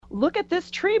look at this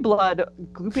tree blood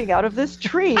glooping out of this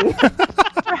tree.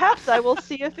 Perhaps I will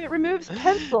see if it removes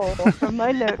pencil from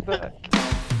my notebook.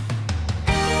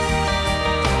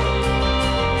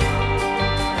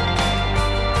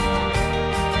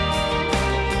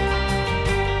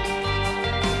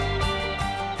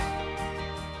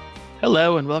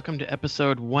 Hello and welcome to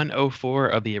episode 104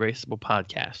 of the Erasable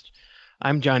Podcast.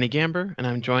 I'm Johnny Gamber, and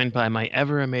I'm joined by my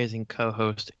ever-amazing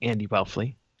co-host, Andy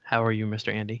Welfley. How are you,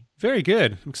 Mr. Andy? Very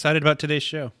good. I'm excited about today's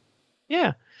show.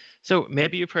 Yeah. So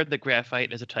maybe you've heard that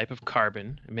graphite is a type of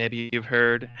carbon. Maybe you've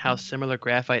heard how similar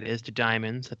graphite is to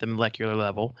diamonds at the molecular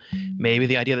level. Maybe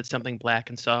the idea that something black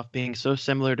and soft being so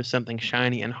similar to something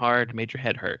shiny and hard made your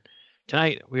head hurt.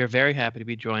 Tonight, we are very happy to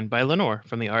be joined by Lenore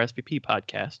from the RSVP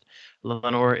podcast.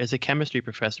 Lenore is a chemistry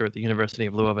professor at the University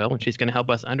of Louisville, and she's going to help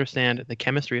us understand the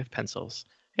chemistry of pencils.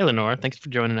 Hey, Lenore, thanks for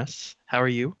joining us. How are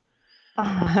you?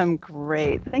 I'm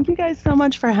great. Thank you guys so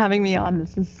much for having me on.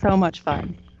 This is so much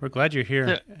fun. We're glad you're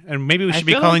here. And maybe we should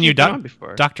be feel calling like you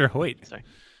Dr. Hoyt. Sorry.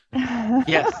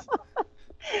 Yes.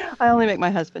 I only make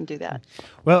my husband do that.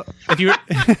 Well, if you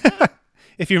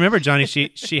if you remember, Johnny,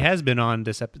 she has been on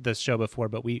this show before,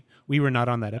 but we were not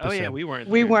on that episode. Oh, yeah, we weren't.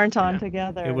 We weren't on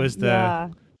together. It was the... Yeah.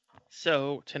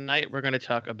 So tonight we're going to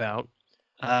talk about,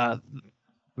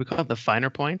 we call it the finer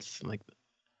points, like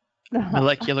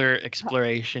molecular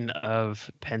exploration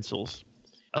of pencils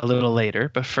a little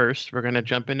later. But first, we're going to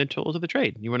jump into tools of the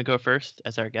trade. You want to go first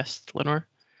as our guest, Lenore?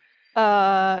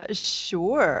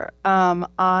 Sure.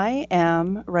 I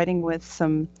am writing with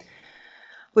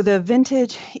a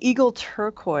vintage Eagle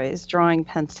turquoise drawing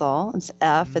pencil. It's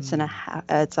F. It's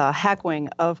it's a Hackwing,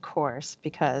 of course,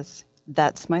 because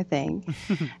that's my thing.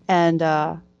 And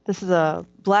this is a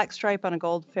black stripe on a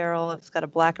gold ferrule. It's got a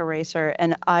black eraser.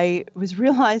 And I was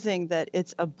realizing that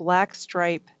it's a black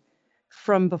stripe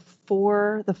from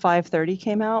before the 530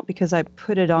 came out because I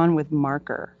put it on with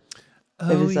marker.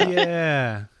 Oh,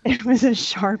 yeah. It was a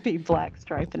Sharpie black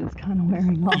stripe, and it's kind of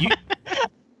wearing off.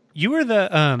 You were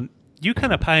the... You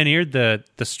kind of pioneered the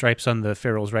stripes on the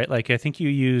ferrules, right? Like, I think you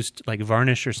used like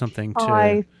varnish or something to...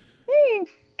 I think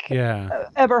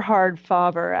Eberhard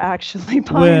Faber actually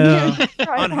pioneered the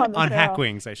stripe on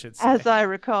Hackwings, I should say. As I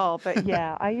recall. But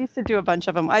yeah, I used to do a bunch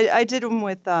of them. I did them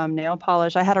with nail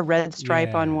polish. I had a red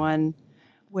stripe on one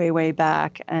way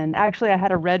back. And actually, I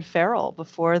had a red ferrule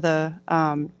before the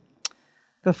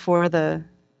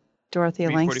Dorothea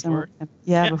Langston.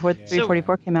 Yeah, before the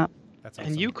 344 came out. That's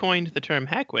awesome. And you coined the term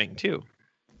hackwing, too.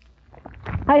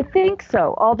 I think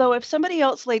so. Although if somebody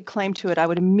else laid claim to it, I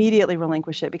would immediately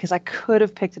relinquish it because I could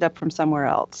have picked it up from somewhere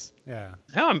else. Yeah.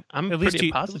 No, I'm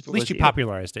pretty positive. At least you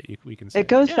popularized it, we can say. It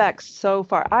goes back so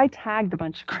far. I tagged a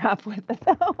bunch of crap with it,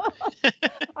 though.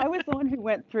 I was the one who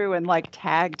went through and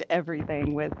tagged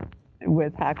everything with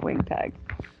Hackwing tags.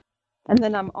 And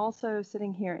then I'm also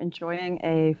sitting here enjoying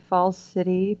a Falls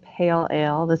City Pale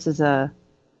Ale. This is a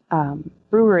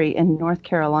brewery in North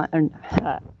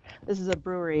Carolina. This is a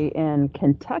brewery in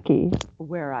Kentucky,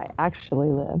 where I actually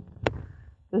live.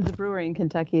 This is a brewery in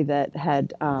Kentucky that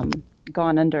had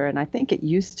gone under, and I think it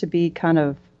used to be kind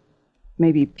of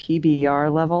maybe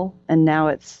PBR level, and now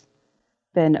it's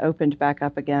been opened back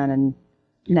up again, and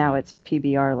now it's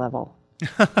PBR level.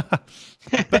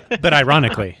 but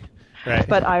ironically. Right.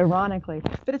 But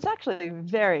it's actually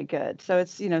very good. So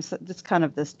it's, it's kind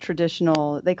of this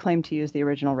traditional, they claim to use the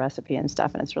original recipe and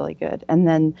stuff, and it's really good. And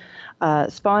then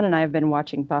Spawn and I have been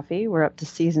watching Buffy. We're up to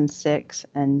season 6,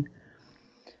 and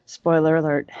spoiler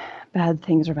alert, bad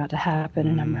things are about to happen,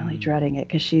 and I'm really dreading it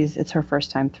because it's her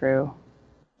first time through.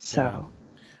 So yeah.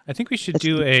 I think we should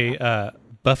do a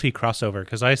Buffy crossover,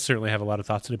 because I certainly have a lot of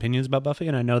thoughts and opinions about Buffy,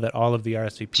 and I know that all of the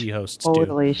RSVP hosts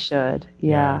totally should.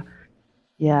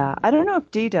 Yeah, I don't know if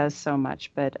Dee does so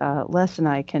much, but Les and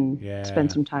I can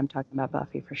spend some time talking about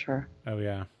Buffy for sure. Oh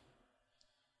yeah.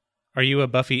 Are you a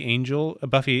Buffy Angel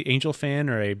fan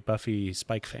or a Buffy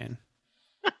Spike fan?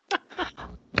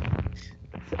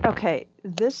 Okay,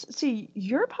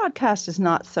 your podcast is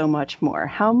not so much more.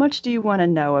 How much do you want to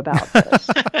know about this?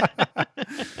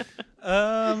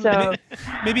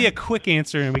 Maybe a quick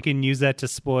answer, and we can use that to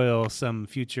spoil some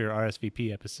future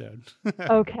RSVP episode.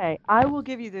 Okay, I will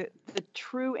give you the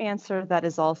true answer that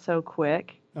is also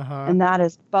quick, and that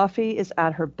is Buffy is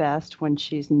at her best when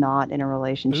she's not in a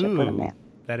relationship with a man.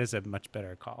 That is a much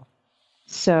better call.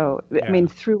 So, I mean,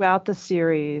 throughout the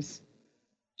series,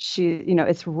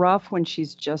 it's rough when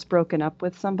she's just broken up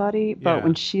with somebody, but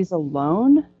when she's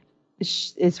alone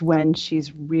is when she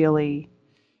really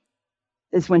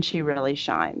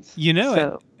shines.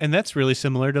 And that's really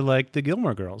similar to the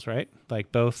Gilmore Girls, right?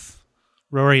 Like both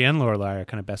Rory and Lorelai are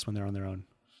kind of best when they're on their own.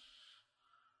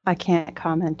 I can't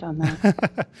comment on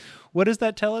that. What does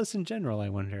that tell us in general, I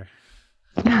wonder?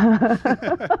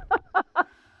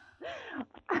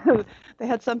 They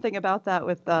had something about that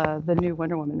with the new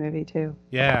Wonder Woman movie too.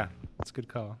 Yeah, that's a good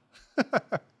call.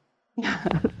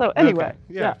 So anyway, Okay,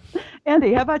 yeah.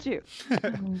 Andy, how about you?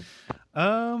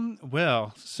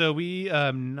 Well, so we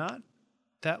not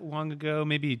that long ago,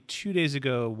 maybe 2 days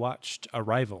ago, watched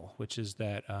Arrival, which is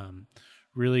that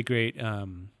really great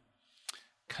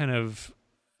kind of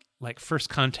like first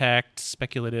contact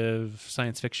speculative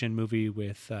science fiction movie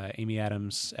with Amy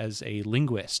Adams as a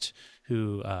linguist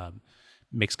who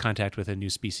makes contact with a new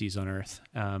species on Earth.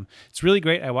 It's really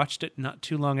great. I watched it not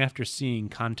too long after seeing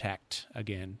Contact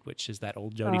again, which is that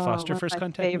old Jodie Foster One of first my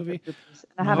Contact favorite movie. movies.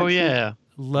 I haven't seen it. yeah.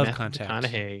 Love Matthew Contact.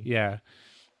 McConaughey. Yeah.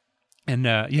 And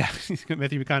Matthew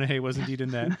McConaughey was indeed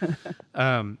in that.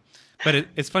 But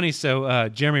it's funny. So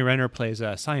Jeremy Renner plays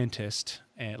a scientist,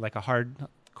 like a hard,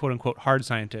 quote unquote, hard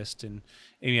scientist, and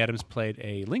Amy Adams played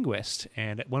a linguist.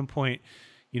 And at one point,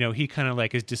 he kind of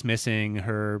like is dismissing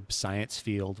her science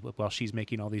field while she's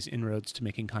making all these inroads to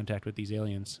making contact with these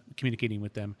aliens, communicating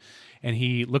with them. And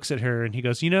he looks at her and he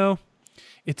goes,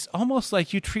 it's almost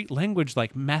like you treat language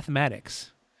like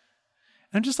mathematics.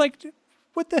 And I'm just like,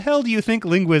 what the hell do you think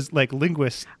linguist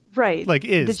Right. like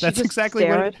is? Did she That's just exactly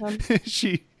stare what at him?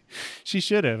 she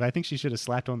should have. I think she should have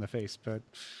slapped on the face. But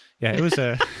yeah, it was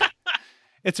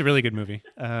it's a really good movie.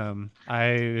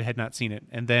 I had not seen it,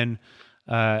 and then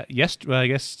I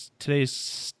guess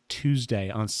today's Tuesday.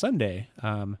 On Sunday,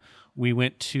 we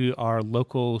went to our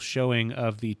local showing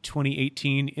of the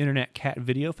 2018 Internet Cat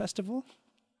Video Festival.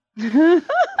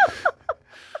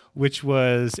 Which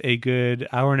was a good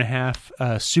hour and a half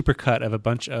supercut of a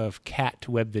bunch of cat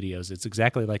web videos. It's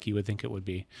exactly like you would think it would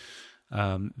be.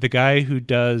 The guy who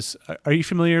does... Are you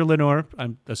familiar, Lenore?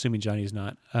 I'm assuming Johnny's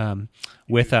not.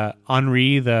 With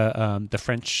Henri, the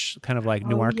French kind of like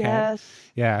noir cat.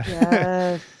 Yeah.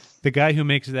 Yes. The guy who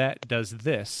makes that does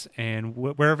this. And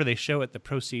wherever they show it, the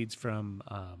proceeds from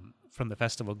the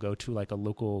festival go to like a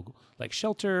local like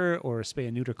shelter or a spay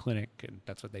and neuter clinic. And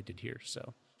that's what they did here. So...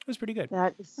 it was pretty good.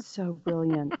 That is so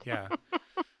brilliant. Yeah.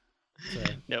 So,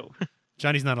 No.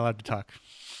 Johnny's not allowed to talk.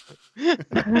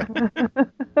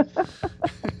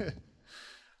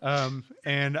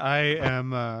 And I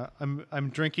am I'm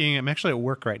drinking. I'm actually at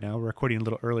work right now. We're recording a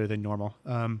little earlier than normal.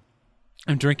 I'm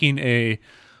drinking a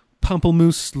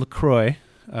Pamplemousse LaCroix,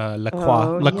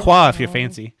 LaCroix if you're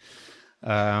fancy,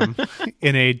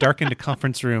 in a darkened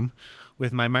conference room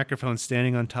with my microphone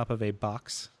standing on top of a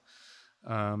box.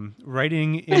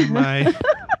 Writing in my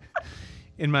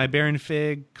in my Baron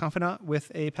Fig Confidant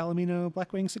with a Palomino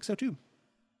Blackwing 602.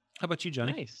 How about you,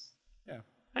 Johnny? Nice. Yeah.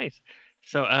 Nice.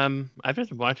 So I've just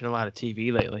been watching a lot of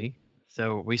TV lately.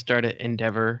 So we started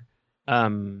Endeavor,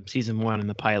 season 1 in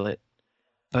the pilot.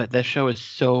 But that show is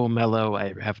so mellow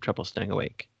I have trouble staying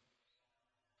awake.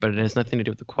 But it has nothing to do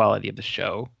with the quality of the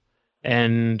show.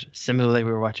 And similarly,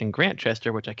 we were watching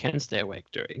Grantchester, which I can stay awake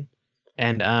during.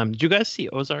 And did you guys see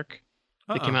Ozark?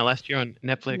 It came out last year on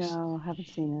Netflix. No, I haven't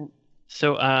seen it.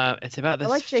 So it's about this I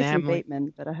like Jason family.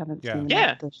 Bateman, but I haven't seen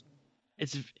Yeah. it.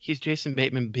 He's Jason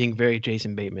Bateman being very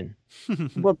Jason Bateman.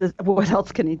 Well, what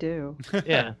else can he do?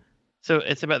 Yeah. So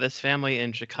it's about this family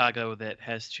in Chicago that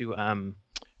has to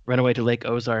run away to Lake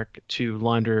Ozark to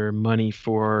launder money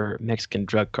for Mexican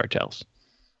drug cartels.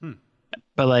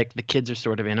 But like the kids are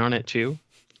sort of in on it too.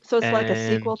 So it's like a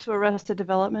sequel to Arrested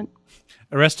Development?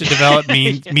 Arrested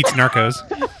Development meets Narcos.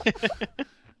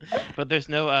 But there's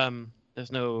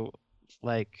no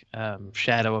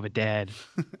shadow of a dad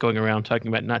going around talking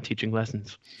about not teaching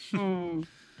lessons.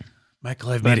 Michael,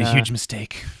 I've made a huge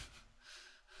mistake.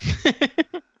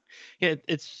 Yeah,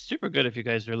 it's super good if you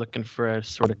guys are looking for a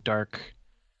sort of dark,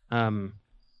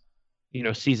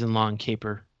 season-long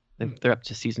caper. They're up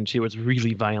to season 2. It's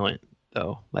really violent,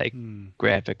 though, like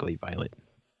graphically violent.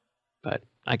 But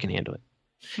I can handle it.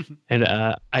 And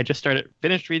I just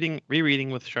finished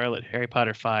rereading with Charlotte Harry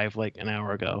Potter 5 like an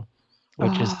hour ago,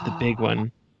 which is the big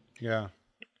one. Yeah.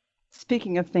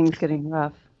 Speaking of things getting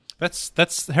rough.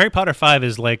 That's Harry Potter 5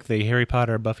 is like the Harry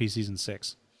Potter Buffy season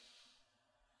 6.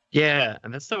 Yeah,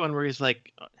 and that's the one where he's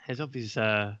like has all these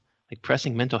like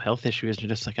pressing mental health issues, and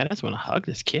you're just like, I just want to hug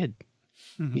this kid.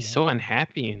 He's so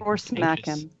unhappy and or smack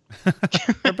anxious. him.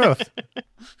 Or both.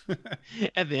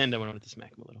 At the end, I wanted to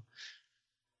smack him a little.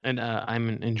 And I'm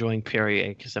enjoying Perrier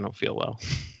because I don't feel well.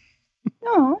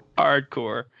 No.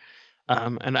 Hardcore.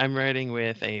 And I'm writing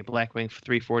with a Blackwing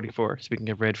 344, speaking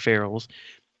of red ferals.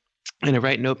 And I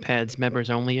write Notepad's members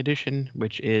only edition,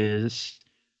 which is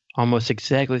almost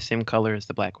exactly the same color as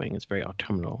the Blackwing. It's very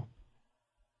autumnal.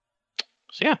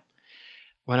 So yeah.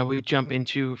 Why don't we jump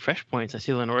into fresh points? I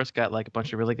see Lenore's got like a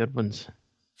bunch of really good ones.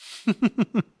 Do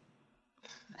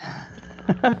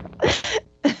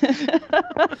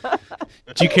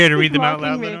you care to read them out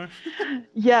loud, Lenore?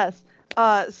 Yes.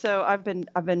 So I've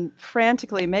been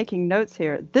frantically making notes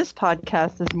here. This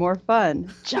podcast is more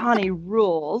fun. Johnny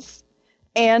rules.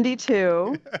 Andy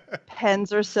too.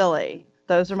 Pens are silly.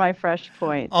 Those are my fresh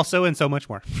points. Also, and so much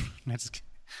more.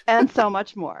 And so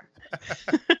much more.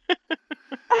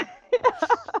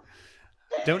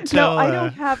 Don't tell. No, I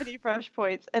don't have any fresh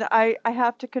points, and I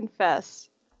have to confess.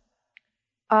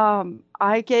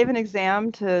 I gave an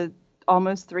exam to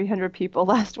almost 300 people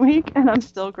last week, and I'm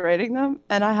still grading them.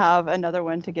 And I have another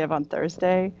one to give on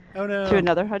Thursday to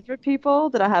another 100 people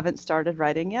that I haven't started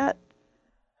writing yet.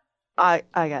 I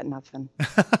got nothing.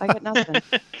 I got nothing.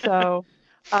 So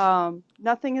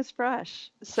nothing is fresh.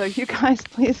 So you guys,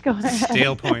 please go ahead.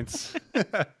 Stale points.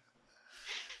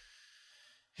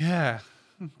 Yeah,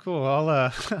 cool.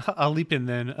 I'll leap in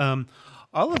then.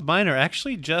 All of mine are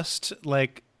actually just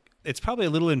like, it's probably a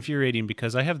little infuriating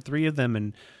because I have 3 of them,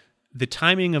 and the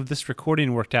timing of this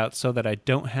recording worked out so that I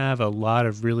don't have a lot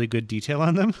of really good detail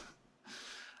on them.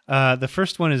 The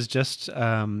first one is just,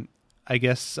 I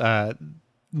guess,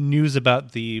 news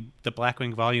about the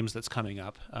Blackwing volumes that's coming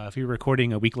up. If we were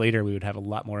recording a week later, we would have a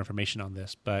lot more information on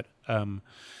this. But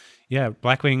yeah,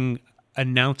 Blackwing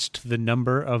announced the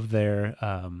number of their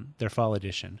fall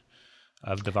edition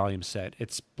of the volume set.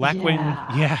 It's Blackwing.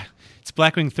 Yeah, it's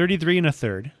Blackwing 33 and a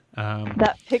third.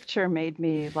 That picture made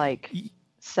me like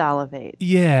salivate.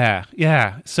 Yeah.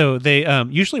 So they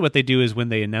usually what they do is when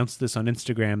they announce this on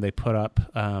Instagram, they put up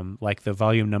like the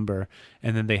volume number,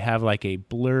 and then they have like a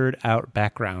blurred out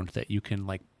background that you can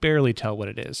like barely tell what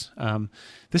it is.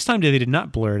 This time they did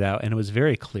not blur it out, and it was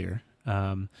very clear.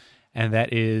 And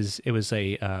that is, it was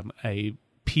a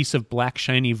piece of black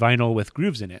shiny vinyl with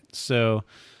grooves in it. So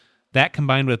that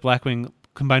combined with Blackwing,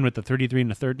 combined with the 33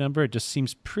 and a third number, it just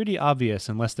seems pretty obvious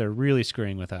unless they're really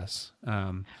screwing with us.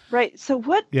 Right. So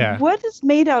what is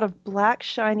made out of black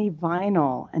shiny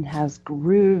vinyl and has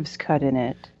grooves cut in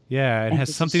it? Yeah, it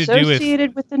has something to do with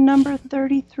associated with the number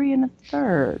 33 and a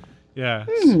third. Yeah.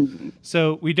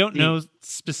 So we don't know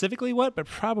specifically what, but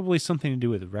probably something to do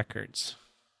with records.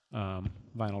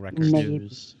 Vinyl records.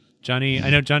 Maybe. Johnny, I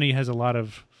know Johnny has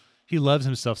he loves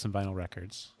himself some vinyl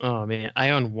records. Oh man, I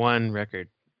own one record.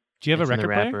 Do you have a record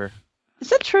player? Is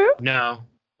that true? No,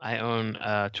 I own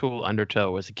Tool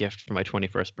Undertow as a gift for my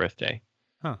 21st birthday.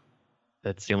 Huh.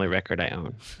 That's the only record I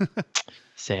own.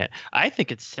 Sad. I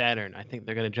think it's Saturn. I think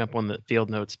they're going to jump on the Field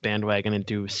Notes bandwagon and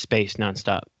do Space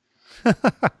nonstop.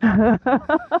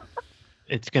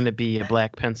 It's going to be a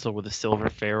black pencil with a silver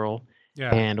ferrule.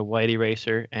 Yeah. And a white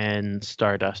eraser and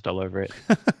stardust all over it.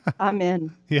 I'm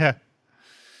in. Yeah.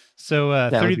 So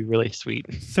that would be really sweet.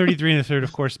 33 and a third,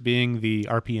 of course, being the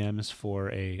RPMs for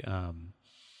a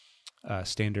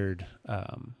standard,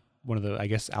 one of the, I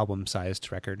guess,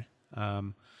 album-sized record.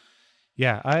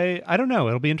 Yeah, I don't know.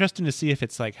 It'll be interesting to see if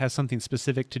it's like has something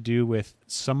specific to do with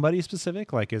somebody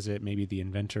specific. Like, is it maybe the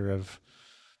inventor of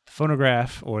the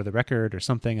phonograph or the record or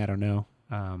something? I don't know.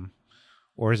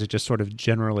 Or is it just sort of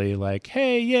generally like,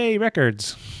 hey, yay,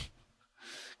 records?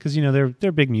 Because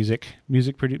they're big music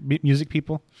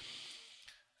people.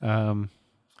 I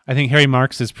think Harry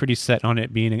Marks is pretty set on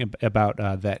it being about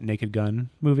that Naked Gun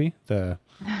movie, the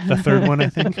third one, I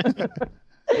think.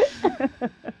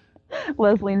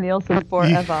 Leslie Nielsen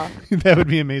forever. That would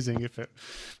be amazing if it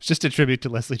was just a tribute to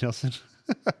Leslie Nielsen.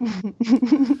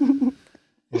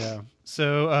 Yeah.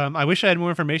 So I wish I had more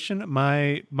information.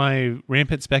 My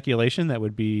rampant speculation that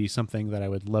would be something that I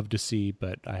would love to see,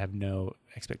 but I have no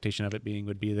expectation of it being,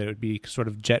 would be that it would be sort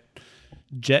of jet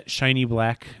shiny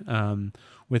black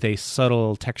with a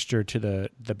subtle texture to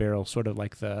the barrel, sort of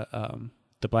like the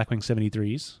Blackwing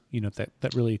 73s.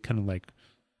 That really kind of like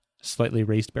slightly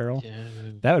raised barrel. Yeah,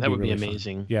 that would be really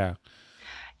amazing. Fun. Yeah.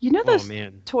 Those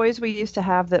toys we used to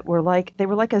have that were like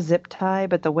a zip tie,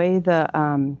 but the way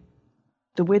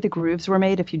the grooves were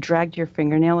made, if you dragged your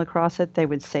fingernail across it, they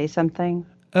would say something.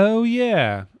 Oh,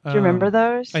 yeah. Do you remember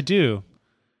those? I do.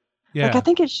 Yeah. Like, I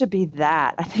think it should be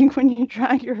that. I think when you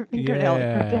drag your fingernail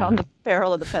down the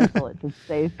barrel of the pencil, it should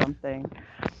say something.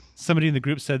 Somebody in the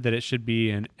group said that it should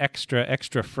be an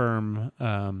extra firm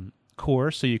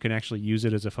core so you can actually use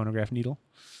it as a phonograph needle.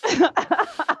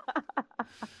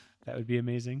 That would be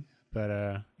amazing.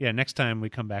 But yeah, next time we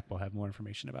come back, we'll have more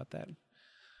information about that.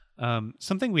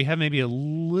 Something we have maybe a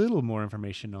little more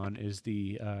information on is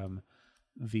the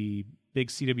big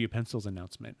CW Pencils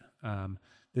announcement.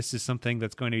 This is something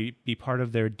that's going to be part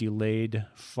of their delayed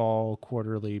fall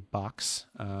quarterly box.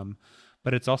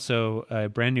 but it's also a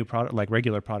brand new product, like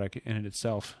regular product in it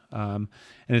itself. And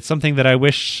it's something that I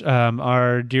wish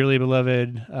our dearly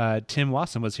beloved Tim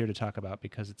Wasson was here to talk about,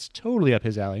 because it's totally up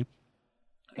his alley.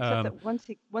 Except that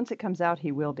once it comes out,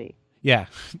 he will be. Yeah,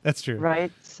 that's true.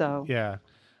 Right? So Yeah.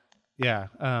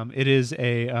 It is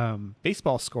a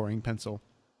baseball scoring pencil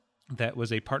that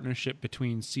was a partnership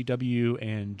between CW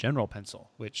and General Pencil,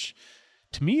 which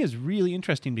to me is really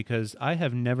interesting because I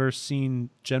have never seen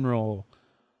General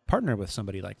partner with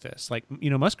somebody like this. Like,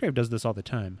 Musgrave does this all the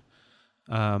time.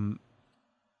 And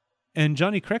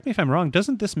Johnny, correct me if I'm wrong,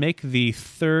 doesn't this make the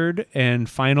third and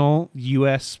final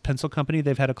U.S. pencil company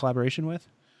they've had a collaboration with?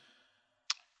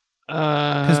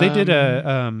 Because they did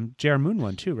a J.R. Moon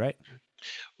one too, right?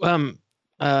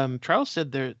 Charles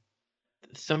said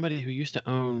somebody who used to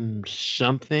own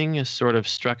something has sort of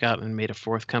struck out and made a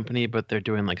fourth company, but they're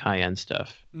doing like high-end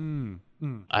stuff.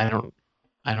 I don't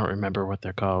remember what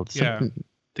they're called.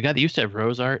 The guy that used to have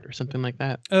Rose Art or something like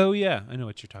that. Oh yeah, I know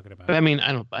what you're talking about. But I mean,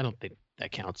 I don't think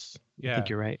that counts. Yeah. I think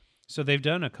you're right. So they've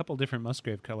done a couple different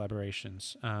Musgrave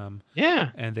collaborations.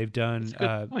 Yeah. And they've done That's a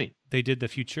good point. They did the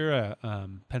Futura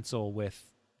pencil with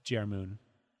GR Moon,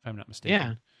 if I'm not mistaken.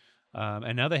 Yeah.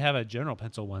 And now they have a General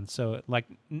Pencil one. So like,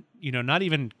 not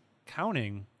even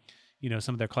counting,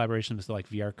 some of their collaborations with like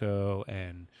Viarco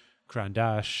and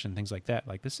Grandash and things like that.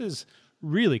 Like, this is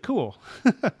really cool.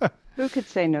 Who could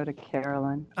say no to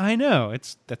Carolyn? I know,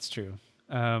 that's true.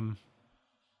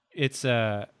 It's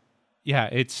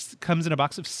comes in a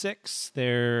box of 6.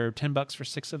 They're $10 for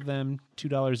 6 of them,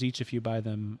 $2 each if you buy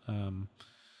them.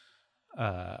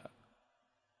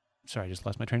 Sorry, I just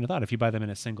lost my train of thought. If you buy them in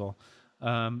a single,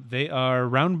 they are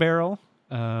round barrel,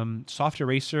 soft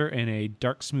eraser, and a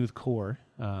dark smooth core.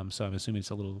 So I'm assuming it's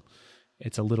a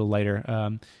little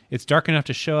lighter. It's dark enough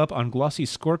to show up on glossy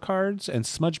scorecards and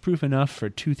smudge-proof enough for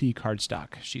toothy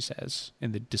cardstock, she says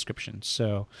in the description.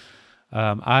 So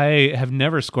I have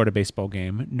never scored a baseball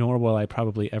game, nor will I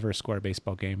probably ever score a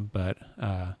baseball game, but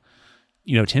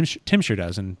Tim sure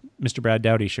does, and Mr. Brad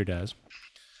Dowdy sure does.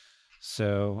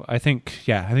 So I think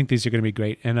these are going to be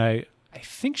great. And I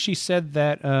think she said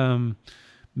that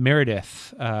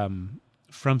Meredith from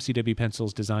CW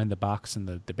Pencils designed the box and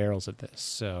the barrels of this.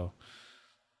 So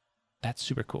that's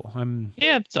super cool.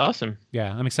 It's awesome.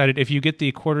 Yeah, I'm excited. If you get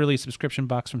the quarterly subscription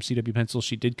box from CW Pencils,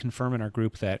 she did confirm in our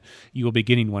group that you will be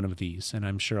getting one of these, and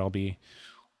I'm sure I'll be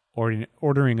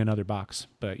ordering another box.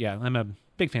 But yeah, I'm a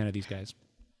big fan of these guys.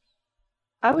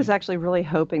 I was actually really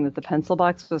hoping that the pencil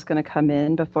box was going to come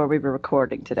in before we were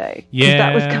recording today. Yeah.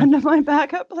 That was kind of my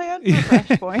backup plan for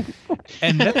Flashpoint.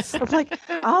 And that's... I was like,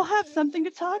 I'll have something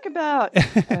to talk about.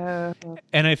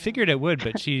 And I figured it would,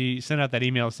 but she sent out that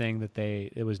email saying that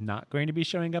it was not going to be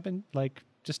showing up in,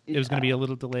 it was going to be a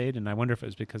little delayed, and I wonder if it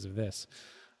was because of this.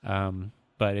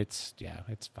 But it's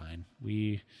fine.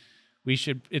 We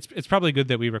should... It's probably good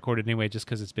that we recorded anyway, just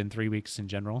because it's been 3 weeks in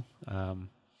general.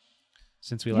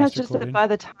 Since we last recorded. Just that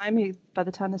by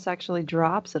the time this actually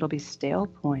drops, it'll be stale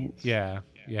points. Yeah.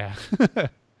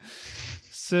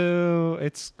 So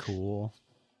it's cool.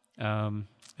 And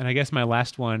I guess my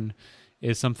last one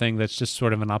is something that's just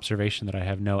sort of an observation that I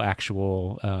have no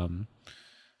actual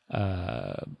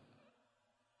no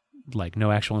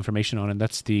actual information on, and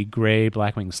that's the gray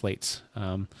Blackwing slates.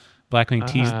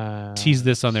 Blackwing teased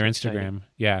this on their Instagram.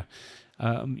 Yeah.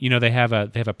 They have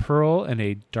a pearl and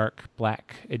a dark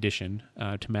black edition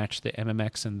to match the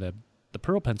MMX and the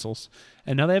pearl pencils,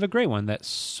 and now they have a gray one that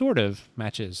sort of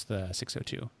matches the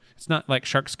 602. It's not like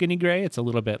shark skinny gray; it's a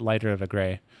little bit lighter of a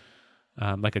gray,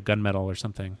 like a gunmetal or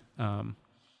something.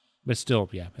 But still,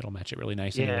 it'll match it really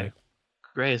nice. Yeah, anyway.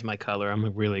 Gray is my color. I'm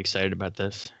really excited about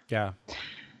this. Yeah,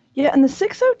 and the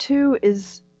 602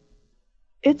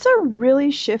 it's a really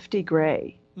shifty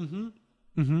gray. Mm-hmm.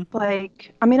 I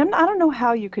don't know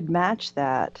how you could match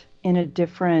that in a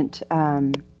different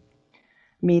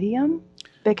medium,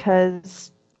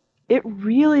 because it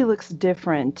really looks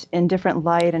different in different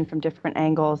light and from different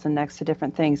angles and next to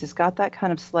different things. It's got that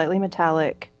kind of slightly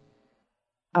metallic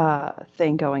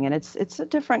thing going, and it's a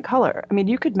different color. I mean,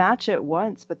 you could match it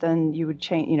once, but then you would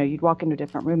change. You'd walk into a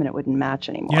different room and it wouldn't match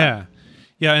anymore.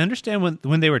 Yeah, I understand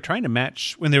when they were trying to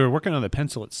match, when they were working on the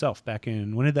pencil itself back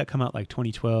in, when did that come out? Like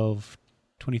 2012.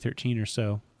 2013 or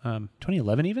so,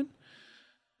 2011 even?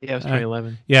 Yeah, it was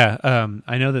 2011.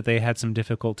 I know that they had some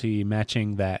difficulty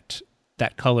matching that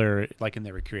color, like in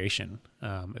their recreation.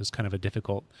 It was kind of a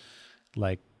difficult,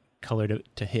 color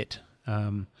to hit.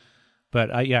 But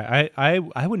I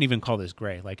wouldn't even call this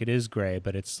gray. Like, it is gray,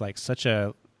 but it's such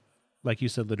a, like you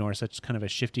said, Lenore, such kind of a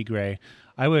shifty gray.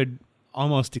 I would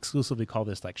almost exclusively call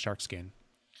this shark skin.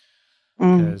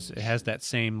 because it has that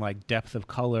same like depth of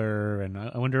color, and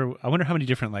I wonder how many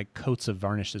different like coats of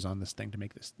varnish is on this thing to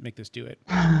make this do it.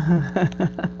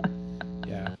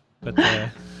 Yeah, but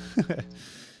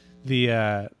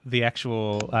the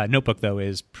actual notebook though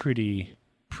is pretty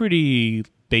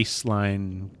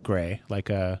baseline gray, like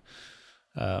a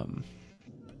I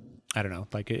don't know,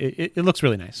 like it looks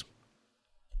really nice.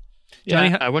 Yeah,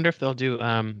 Johnny, I wonder if they'll do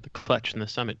the clutch and the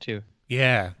summit too.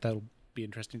 Yeah, that'll be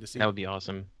interesting to see. That would be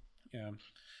awesome. Yeah.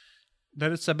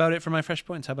 That's about it for my fresh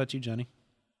points. How about you, Johnny?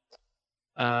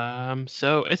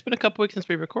 So it's been a couple weeks since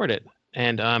we recorded,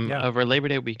 and Yeah. over Labor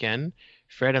Day weekend,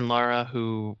 Fred and Laura,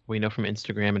 who we know from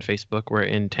Instagram and Facebook, were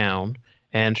in town,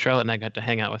 and Charlotte and I got to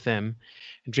hang out with them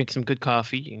and drink some good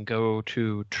coffee and go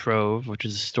to Trove, which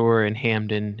is a store in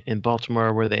Hamden in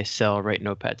Baltimore where they sell Write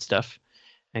Notepad stuff,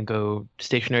 and go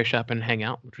stationery shop and hang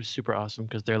out, which was super awesome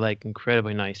because they're like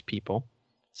incredibly nice people.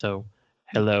 So,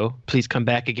 hello, please come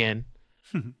back again.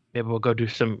 Maybe we'll go do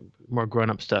some more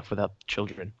grown-up stuff without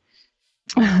children.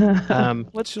 What's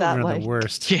that Children are like? the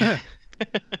worst. Yeah.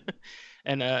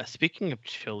 And speaking of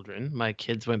children, my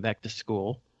kids went back to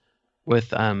school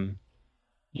with,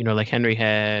 like Henry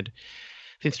had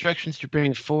the instructions to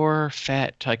bring 4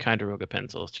 fat Ticonderoga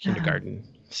pencils to kindergarten.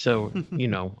 So,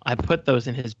 I put those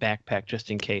in his backpack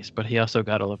just in case, but he also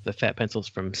got all of the fat pencils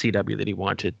from CW that he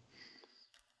wanted,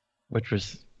 which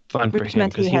was fun for Which him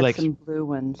meant he because had likes. some blue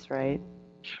ones, right?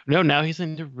 No, now he's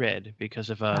into red because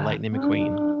of Lightning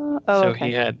McQueen. Oh, So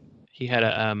okay. he had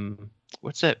a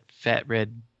what's that fat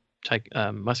red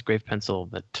Musgrave pencil?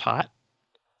 The Tot,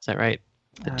 is that right?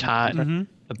 The Tot, Mhm.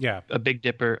 Yeah. a Big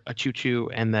Dipper, a Choo Choo,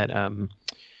 and that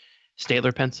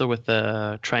Staedtler pencil with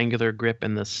the triangular grip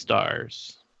and the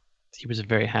stars. He was a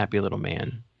very happy little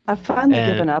man. I've finally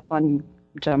And- given up on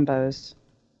jumbos.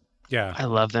 Yeah. I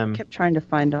love them. I kept trying to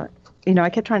find out. I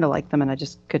kept trying to like them, and I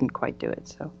just couldn't quite do it.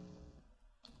 So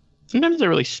Sometimes they're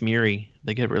really smeary.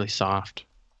 They get really soft.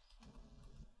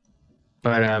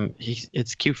 But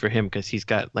it's cute for him because he's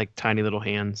got like tiny little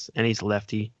hands and he's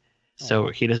lefty. So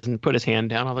he doesn't put his hand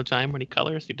down all the time when he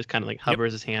colors. He just kind of like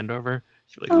hovers his hand over.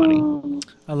 It's really funny. Oh,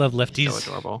 I love lefties. So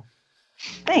adorable.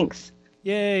 thanks.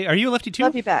 Yay. Are you a lefty too?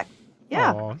 Love you back.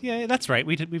 Yeah. Aw, yeah, that's right.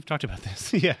 We've talked about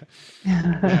this. Yeah.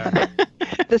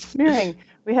 The smearing.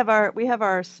 We have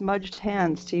our smudged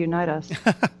hands to unite us.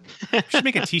 We should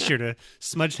make a T-shirt, a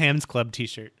Smudged Hands Club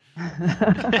T-shirt.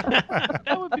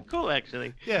 That would be cool,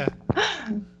 actually. Yeah.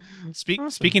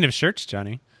 Speaking of shirts,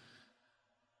 Johnny.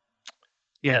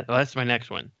 Yeah, well, that's my next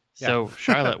one. Yeah. So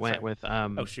Charlotte went Sorry. with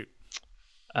Oh shoot.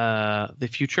 the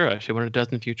Futura. She wanted a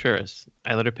dozen Futuras.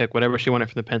 I let her pick whatever she wanted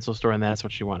from the pencil store, and that's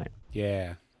what she wanted.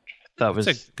 Yeah. Thought That's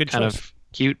was a good kind choice. of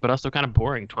cute, but also kind of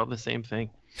boring. 12 the same thing.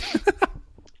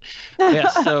 Yeah,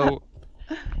 so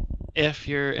if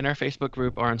you're in our Facebook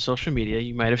group or on social media,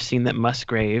 you might have seen that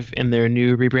Musgrave, in their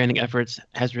new rebranding efforts,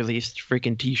 has released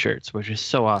freaking T-shirts, which is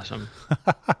so awesome.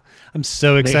 I'm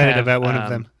so excited have, about one of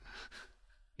them.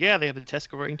 Yeah, they have the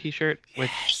Tesco Working T-shirt, which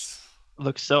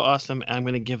looks so awesome. I'm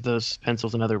going to give those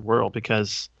pencils another whirl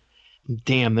because,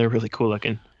 damn, they're really cool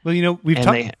looking. Well, we've And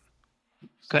talked. they-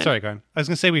 Go ahead. Sorry, go on. I was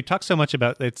going to say we've talked so much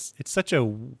about it's such a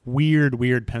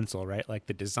weird pencil, right? Like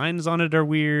the designs on it are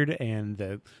weird, and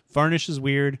the varnish is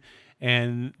weird,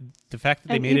 and the fact that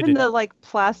they And made even it. the like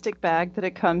plastic bag that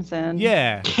it comes in.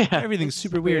 Yeah, Yeah. everything's It's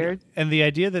super weird. weird. And the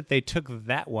idea that they took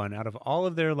that one out of all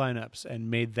of their lineups and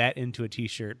made that into a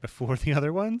T-shirt before the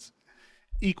other ones,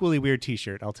 equally weird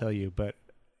T-shirt, I'll tell you, but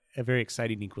a very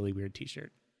exciting, equally weird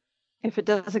T-shirt. If it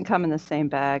doesn't come in the same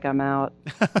bag, I'm out.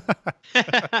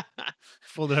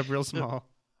 Folded up real small.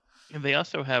 And they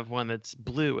also have one that's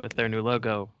blue with their new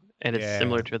logo, and it's Yeah.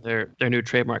 similar to their new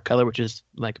trademark color, which is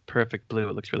like perfect blue.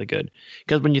 It looks really good.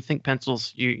 Because when you think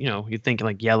pencils, you think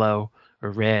like yellow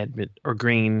or red or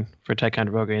green for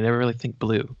Ticonderoga. You never really think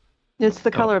blue. It's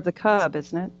the color of the cub,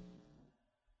 isn't it?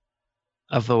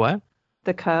 Of the what?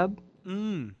 The cub.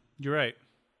 You're right.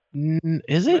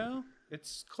 Is it? Well,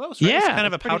 it's close, right? Yeah, It's kind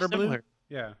of a it's pretty powder blue. similar.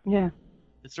 Yeah. Yeah.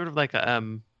 It's sort of like a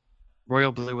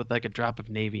royal blue with like a drop of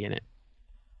navy in it.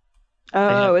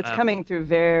 Oh, have, it's coming through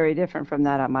very different from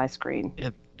that on my screen.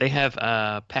 They have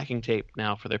packing tape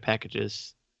now for their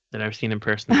packages that I've seen in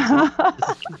person. So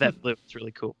that blue is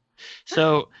really cool.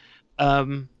 So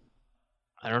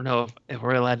I don't know if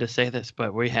we're allowed to say this,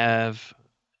 but we have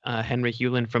Henry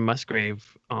Hewlin from Musgrave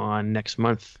on next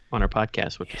month on our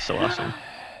podcast, which is so awesome.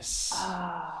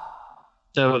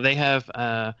 So they have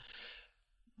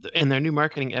in their new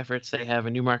marketing efforts, they have a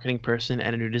new marketing person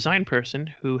and a new design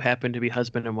person who happen to be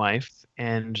husband and wife.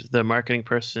 And the marketing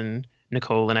person,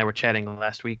 Nicole, and I were chatting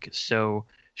last week. So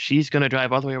she's going to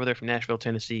drive all the way over there from Nashville,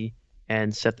 Tennessee,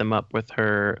 and set them up with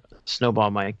her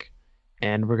snowball mic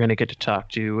and we're going to get to talk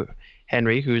to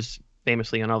Henry, who's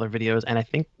famously on all their videos, and I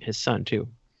think his son too.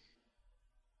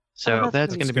 So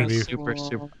that's going to be super,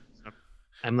 super.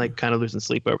 I'm like kind of losing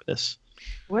sleep over this.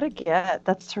 What a get.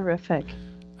 That's terrific.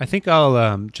 I think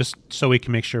I'll, just so we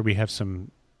can make sure we have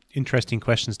some interesting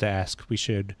questions to ask, we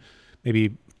should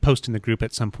maybe post in the group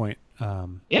at some point.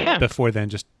 Before then,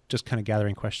 just kind of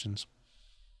gathering questions.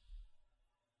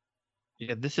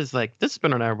 Yeah, this has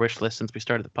been on our wish list since we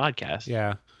started the podcast.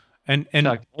 Yeah. And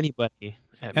talk to anybody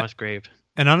at Musgrave.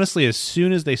 And honestly, as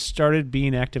soon as they started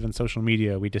being active on social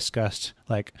media, we discussed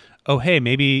like, oh, hey,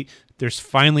 maybe there's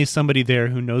finally somebody there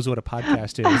who knows what a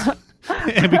podcast is,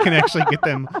 and we can actually get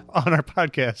them on our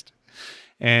podcast.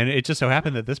 And it just so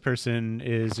happened that this person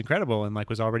is incredible and like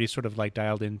was already sort of like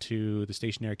dialed into the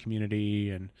stationary community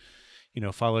and, you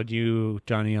know, followed you,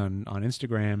 Johnny, on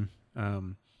Instagram.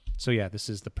 So yeah, this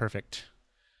is the perfect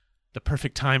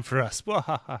time for us.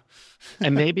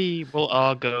 And maybe we'll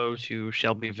all go to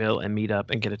Shelbyville and meet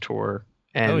up and get a tour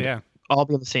and all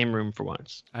be in the same room for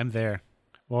once. I'm there.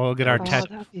 We'll all get our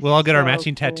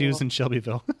matching tattoos in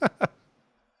Shelbyville.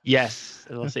 Yes,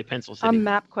 it'll say Pencil City. I'm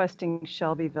map questing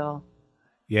Shelbyville.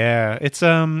 Yeah, it's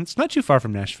not too far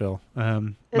from Nashville.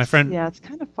 My friend. Yeah, it's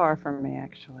kind of far from me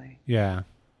actually. Yeah.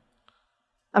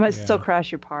 I might still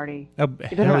crash your party. Oh, you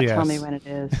better not tell me when it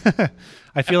is.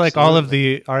 I feel like all of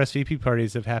the RSVP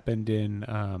parties have happened in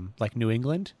like New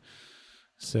England.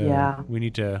 So we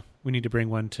need to bring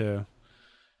one to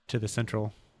the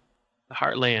central. The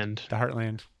heartland. The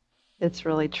heartland. It's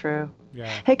really true.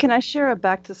 Yeah. Hey, can I share a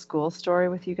back to school story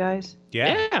with you guys?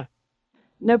 Yeah.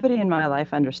 Nobody in my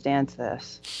life understands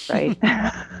this, right?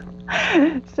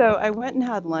 So I went and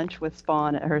had lunch with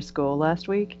Spawn at her school last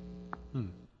week.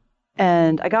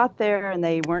 And I got there and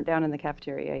they weren't down in the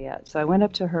cafeteria yet. So I went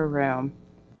up to her room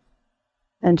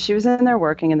and she was in there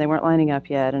working and they weren't lining up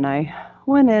yet. And I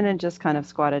went in and just kind of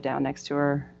squatted down next to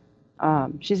her.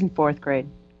 She's in 4th grade.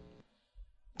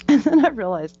 And then I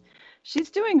realized she's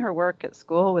doing her work at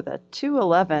school with a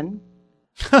 211.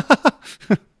 And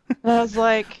I was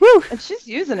like, woo! And she's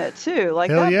using it too.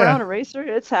 Like that brown eraser,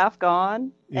 it's half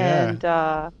gone. Yeah.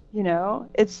 And, you know,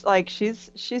 it's like she's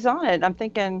on it. And I'm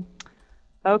thinking,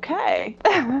 okay.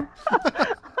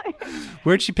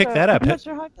 Where'd she pick that up? I'm not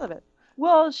sure how I feel of it.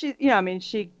 Well,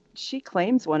 she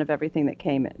claims one of everything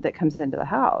that comes into the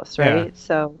house, right?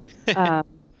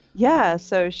 Yeah. So,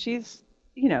 so she's,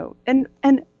 you know, and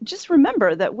just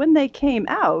remember that when they came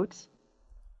out,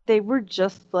 they were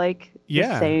just like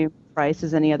the same price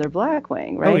as any other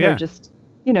Blackwing, right? They're just,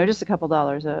 you know, just a couple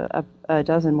dollars a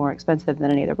dozen more expensive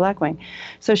than any other Blackwing.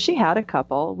 So she had a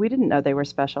couple. We didn't know they were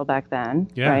special back then,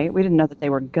 right? We didn't know that they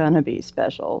were gonna be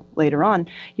special later on.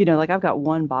 You know, like I've got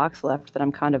one box left that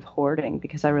I'm kind of hoarding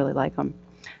because I really like them.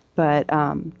 But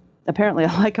apparently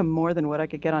I like them more than what I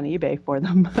could get on eBay for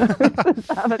them.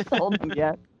 I haven't sold them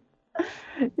yet.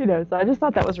 You know, so I just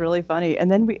thought that was really funny.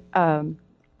 And then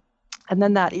and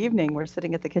then that evening, we're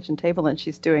sitting at the kitchen table and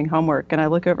she's doing homework. And I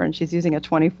look over and she's using a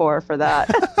 24 for that.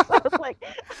 So I was like,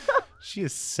 she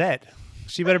is set.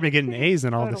 She better be getting A's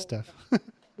in all this stuff.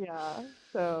 Yeah.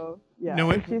 So, yeah.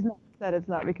 No, she's not set. It's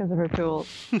not because of her tools.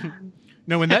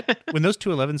 No, when those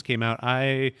 211s came out,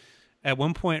 at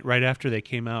one point right after they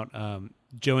came out,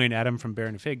 Joey and Adam from Bear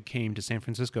and Fig came to San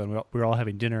Francisco and we were all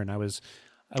having dinner. And I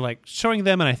like showing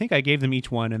them, and I think I gave them each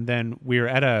one. And then we were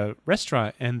at a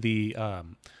restaurant and the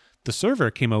server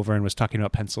came over and was talking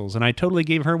about pencils, and I totally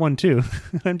gave her one too.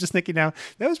 I'm just thinking now,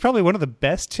 that was probably one of the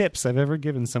best tips I've ever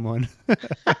given someone.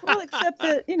 Well, except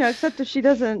that she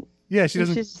doesn't. Yeah, she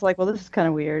doesn't. She's just like, well, this is kind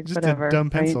of weird. Just whatever, a dumb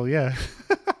pencil, right? Yeah.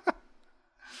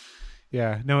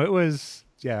 Yeah, no, it was.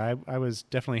 Yeah, I was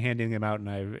definitely handing them out,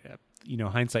 and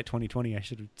hindsight 2020, I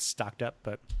should have stocked up,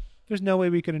 but there's no way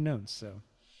we could have known. So.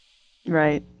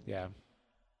 Right. Yeah,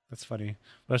 that's funny.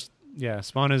 But yeah,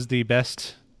 Spawn is the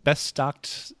best stocked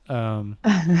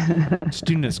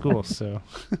student at school, so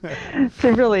it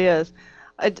really is.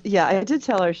 I did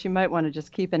tell her she might want to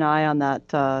just keep an eye on that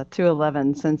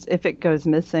 211, since if it goes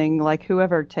missing, like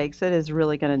whoever takes it is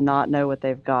really going to not know what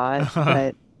they've got.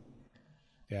 But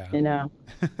you know,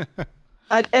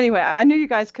 anyway, I knew you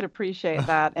guys could appreciate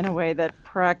that in a way that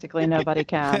practically nobody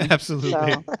can. Absolutely.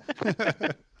 So.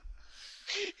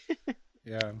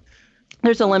 Yeah.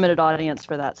 There's a limited audience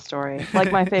for that story.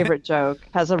 Like my favorite joke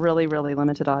has a really, really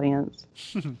limited audience.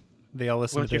 They all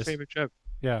listen to this. What's your favorite joke?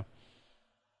 Yeah.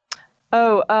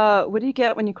 Oh, what do you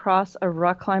get when you cross a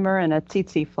rock climber and a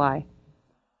tsetse fly?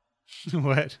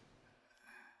 What?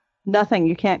 Nothing.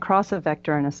 You can't cross a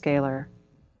vector and a scalar.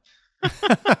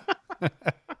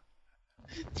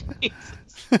 Jesus.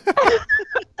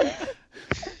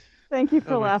 Thank you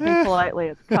for laughing politely.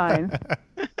 It's kind.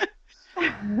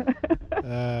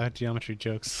 Geometry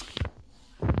jokes.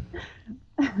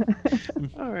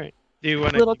 All right. Do you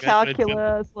want Little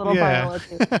calculus, little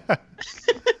biology.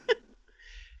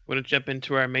 Want to jump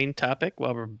into our main topic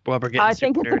while we're getting I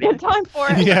super think it's a nerdy? good time for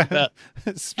it. Yeah. About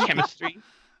chemistry.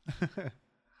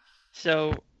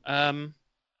 So,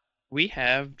 we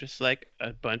have just like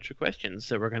a bunch of questions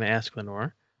that we're going to ask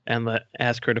Lenore and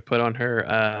ask her to put on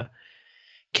her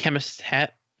chemist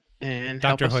hat and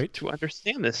Dr. help us Hoyt. to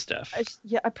understand this stuff.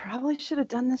 I probably should have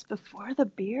done this before the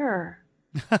beer.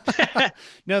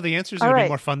 No, the answers All are going to right. be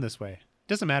more fun this way.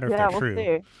 Doesn't matter if Yeah, they're we'll true.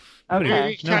 see. Nobody,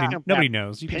 Okay. nobody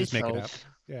knows. You can just make it up.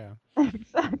 Yeah.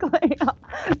 Exactly.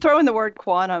 Throw in the word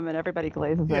quantum and everybody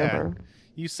glazes Yeah. over.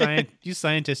 You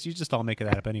scientists, you just all make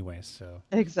that up anyways. So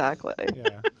Exactly.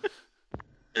 yeah.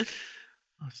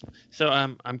 Awesome. So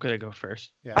I'm gonna go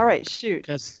first Yeah. All right, shoot.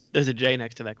 because there's a J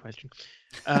next to that question.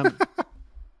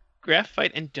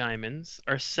 Graphite and diamonds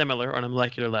are similar on a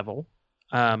molecular level.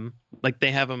 Like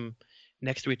they have them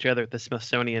next to each other at the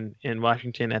Smithsonian in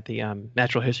Washington at the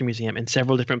Natural History Museum in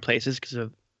several different places because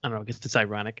of, I don't know, I guess it's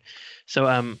ironic. So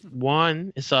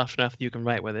one is soft enough that you can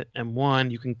write with it, and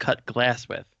one you can cut glass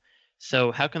with.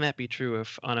 So how can that be true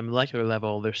if on a molecular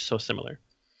level they're so similar?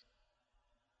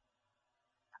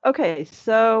 Okay,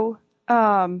 so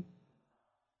I'm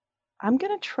going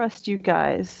to trust you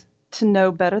guys to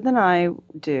know better than I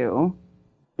do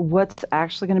what's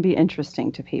actually going to be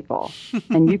interesting to people.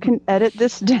 And you can edit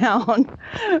this down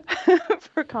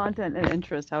for content and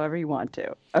interest however you want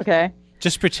to. Okay?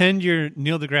 Just pretend you're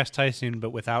Neil deGrasse Tyson,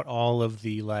 but without all of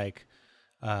the like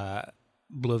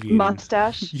bloviating.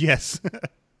 Mustache. Yes.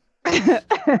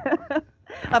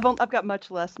 I've got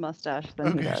much less mustache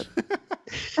than he does.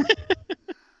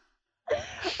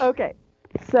 Okay,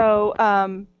 so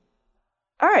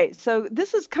all right, so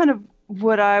this is kind of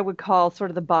what I would call sort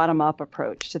of the bottom-up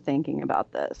approach to thinking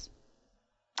about this.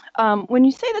 When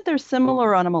you say that they're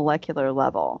similar on a molecular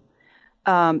level,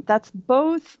 that's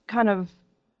both kind of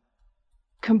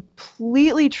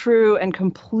completely true and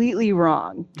completely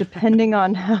wrong, depending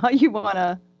on how you want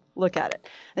to look at it.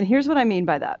 And here's what I mean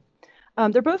by that.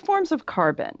 They're both forms of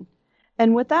carbon.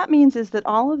 And what that means is that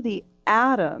all of the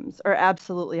atoms are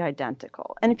absolutely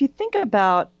identical. And if you think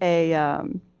about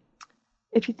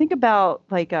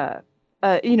like a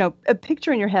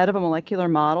picture in your head of a molecular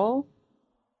model,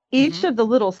 each of the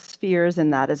little spheres in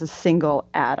that is a single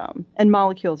atom, and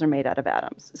molecules are made out of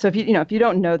atoms. So if you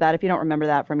don't know that, if you don't remember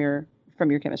that from your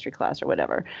chemistry class or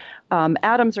whatever,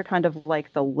 atoms are kind of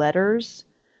like the letters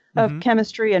of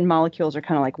chemistry, and molecules are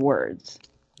kind of like words.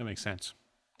 That makes sense.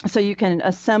 So you can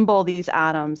assemble these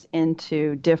atoms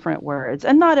into different words,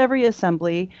 and not every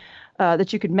assembly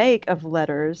that you could make of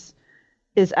letters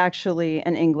is actually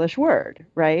an English word,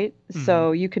 right?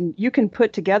 So you can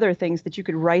put together things that you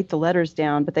could write the letters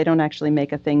down, but they don't actually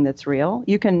make a thing that's real.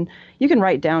 You can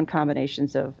write down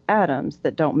combinations of atoms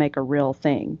that don't make a real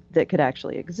thing that could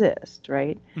actually exist,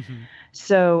 right?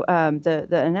 So the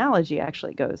analogy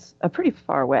actually goes a pretty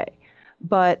far way,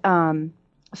 but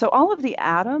so all of the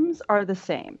atoms are the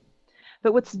same.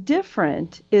 But what's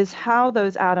different is how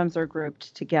those atoms are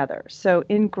grouped together. So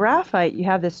in graphite, you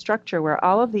have this structure where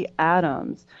all of the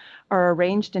atoms are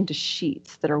arranged into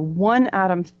sheets that are one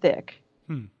atom thick.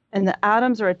 And the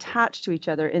atoms are attached to each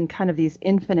other in kind of these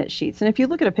infinite sheets. And if you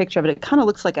look at a picture of it, it kind of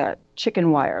looks like a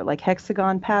chicken wire, like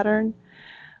hexagon pattern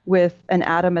with an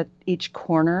atom at each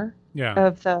corner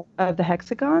of the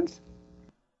hexagons.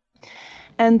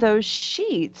 And those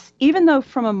sheets, even though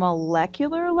from a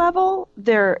molecular level,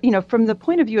 they're, from the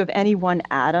point of view of any one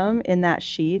atom in that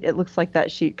sheet, it looks like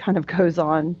that sheet kind of goes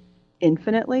on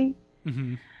infinitely.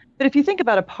 But if you think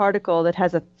about a particle that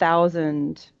has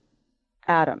 1,000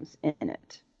 atoms in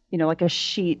it, like a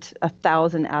sheet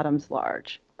 1,000 atoms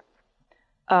large,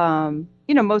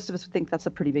 most of us would think that's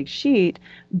a pretty big sheet.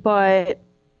 But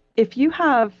if you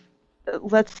have,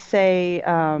 let's say,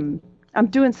 I'm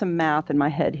doing some math in my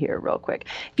head here real quick.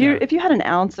 If you had an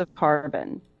ounce of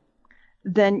carbon,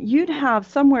 then you'd have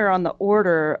somewhere on the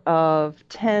order of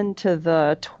 10 to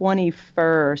the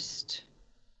 21st,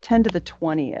 10 to the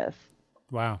 20th.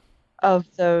 Wow. Of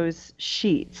those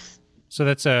sheets. So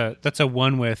that's a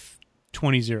one with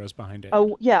 20 zeros behind it.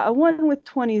 Oh, yeah, a one with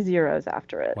 20 zeros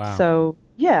after it. Wow. So,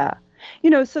 yeah.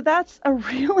 So that's a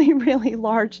really, really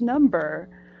large number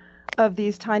of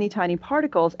these tiny, tiny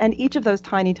particles, and each of those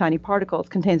tiny, tiny particles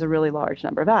contains a really large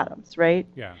number of atoms, right?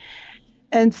 Yeah.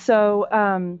 And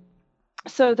so,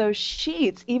 so those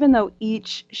sheets, even though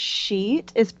each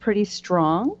sheet is pretty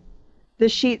strong, the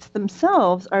sheets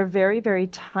themselves are very, very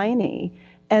tiny,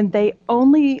 and they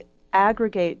only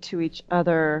aggregate to each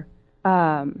other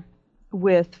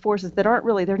with forces that aren't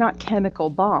really, they're not chemical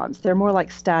bonds. They're more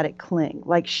like static cling,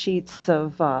 like sheets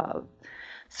of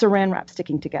saran wrap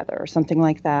sticking together or something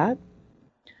like that.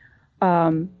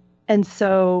 And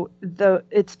so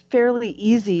it's fairly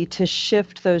easy to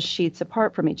shift those sheets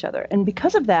apart from each other. And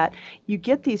because of that, you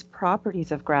get these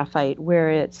properties of graphite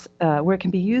where it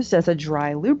can be used as a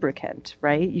dry lubricant,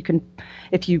 right? You can,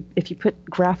 if you put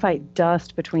graphite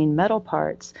dust between metal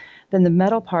parts, then the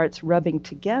metal parts rubbing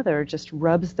together just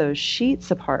rubs those sheets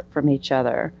apart from each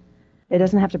other. It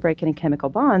doesn't have to break any chemical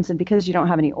bonds. And because you don't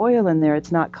have any oil in there,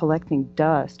 it's not collecting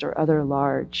dust or other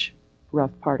large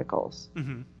rough particles.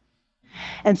 Mm-hmm.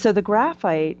 And so the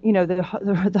graphite,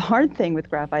 the hard thing with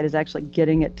graphite is actually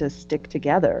getting it to stick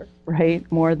together, right?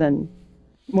 More than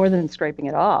scraping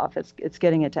it off. It's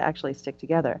getting it to actually stick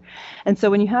together. And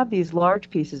so when you have these large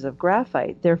pieces of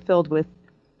graphite, they're filled with,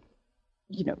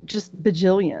 just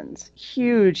bajillions,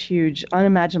 huge,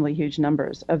 unimaginably huge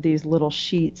numbers of these little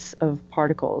sheets of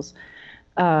particles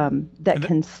that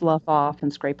can slough off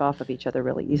and scrape off of each other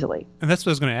really easily. And that's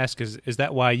what I was going to ask is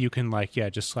that why you can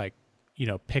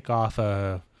pick off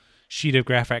a sheet of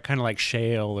graphite, kind of like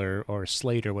shale or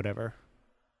slate or whatever?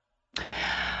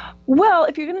 Well,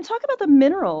 if you're going to talk about the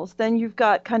minerals, then you've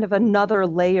got kind of another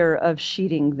layer of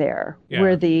sheeting there,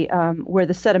 where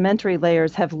the sedimentary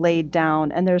layers have laid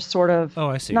down, and there's sort of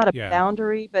not a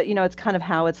boundary, but it's kind of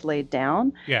how it's laid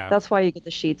down. Yeah, that's why you get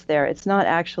the sheets there. It's not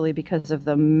actually because of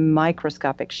the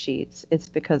microscopic sheets; it's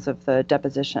because of the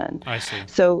deposition. I see.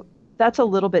 So that's a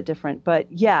little bit different, but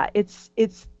yeah, it's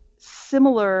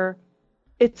similar.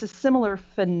 It's a similar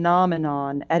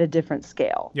phenomenon at a different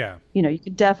scale. Yeah. You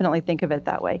could definitely think of it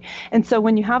that way. And so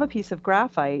when you have a piece of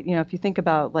graphite, if you think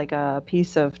about like a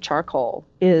piece of charcoal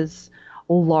is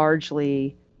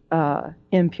largely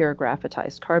impure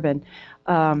graphitized carbon,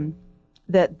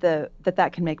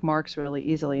 that can make marks really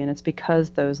easily. And it's because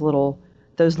those little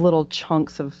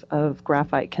chunks of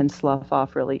graphite can slough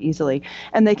off really easily.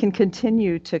 And they can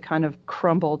continue to kind of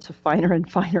crumble to finer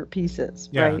and finer pieces,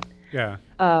 right? Yeah.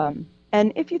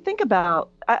 And if you think about,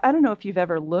 I don't know if you've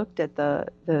ever looked at the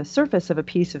surface of a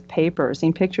piece of paper,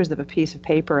 seen pictures of a piece of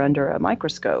paper under a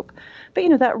microscope,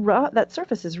 but that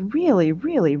surface is really,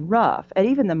 really rough at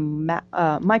even the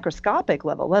microscopic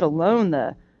level, let alone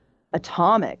the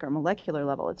atomic or molecular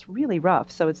level. It's really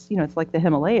rough. So it's like the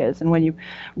Himalayas, and when you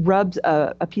rub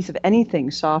a piece of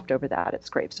anything soft over that, it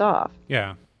scrapes off.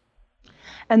 Yeah.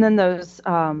 And then the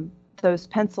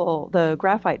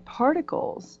graphite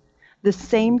particles, the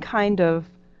same kind of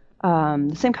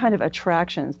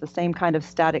attractions, the same kind of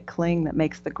static cling that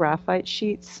makes the graphite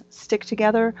sheets stick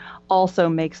together also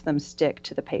makes them stick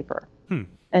to the paper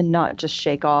and not just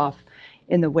shake off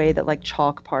in the way that like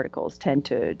chalk particles tend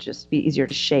to just be easier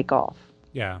to shake off.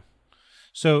 Yeah.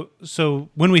 So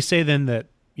when we say then that,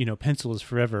 pencil is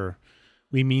forever,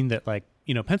 we mean that like,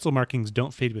 pencil markings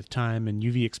don't fade with time and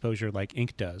UV exposure like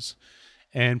ink does.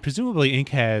 And presumably ink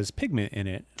has pigment in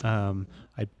it.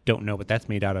 I don't know what that's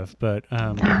made out of, but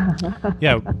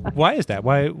yeah, why is that?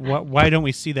 Why don't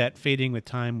we see that fading with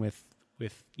time with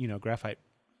graphite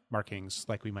markings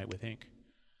like we might with ink?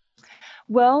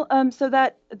 Well, so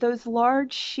that those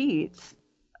large sheets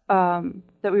that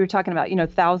we were talking about,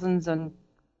 thousands and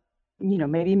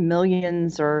maybe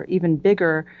millions or even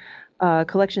bigger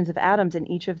collections of atoms in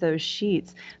each of those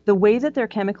sheets, the way that they're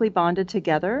chemically bonded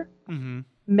together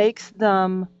makes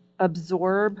them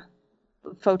absorb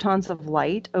photons of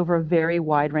light over a very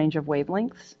wide range of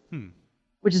wavelengths,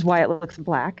 which is why it looks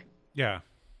black. Yeah.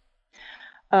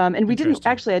 And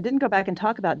I didn't go back and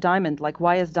talk about diamond. Like,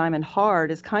 why is diamond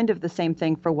hard is kind of the same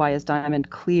thing for why is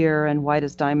diamond clear and why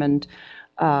does diamond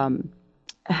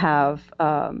have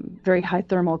very high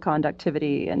thermal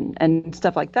conductivity and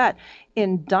stuff like that.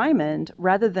 In diamond,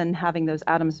 rather than having those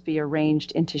atoms be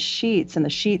arranged into sheets and the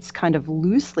sheets kind of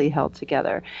loosely held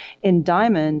together, in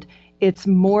diamond, it's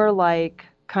more like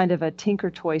kind of a tinker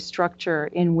toy structure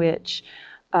in which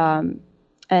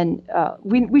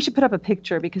we should put up a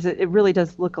picture because it really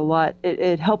does look a lot.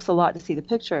 It helps a lot to see the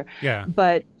picture. Yeah.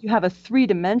 But you have a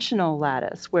three-dimensional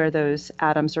lattice where those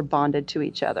atoms are bonded to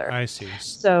each other. I see.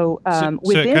 So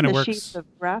within the sheets of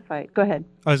graphite, go ahead.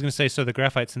 I was going to say, so the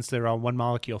graphite, since they're all one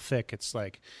molecule thick, it's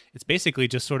basically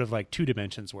just sort of like 2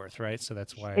 dimensions worth, right? So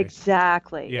that's why.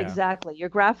 Exactly. Yeah. Exactly. Your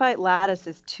graphite lattice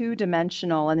is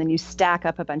 2-dimensional, and then you stack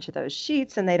up a bunch of those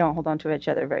sheets, and they don't hold on to each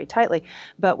other very tightly.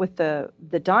 But with the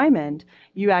diamond,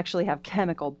 you actually have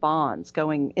chemical bonds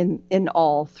going in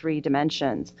all 3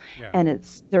 dimensions, and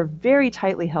they're very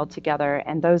tightly held together,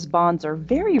 and those bonds are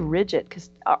very rigid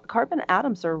because carbon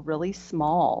atoms are really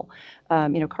small.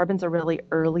 Carbon's a really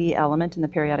early element in the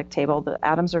periodic table. The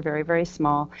atoms are very, very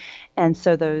small, and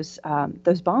so those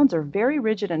bonds are very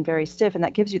rigid and very stiff, and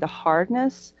that gives you the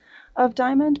hardness of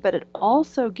diamond, but it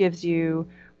also gives you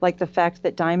like the fact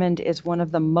that diamond is one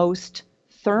of the most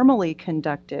thermally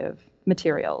conductive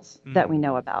materials that we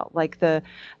know about. Like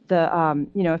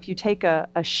if you take a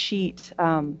sheet,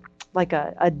 like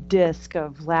a disc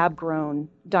of lab grown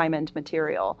diamond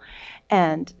material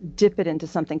and dip it into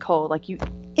something cold, like you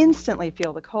instantly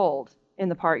feel the cold in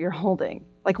the part you're holding,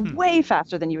 like way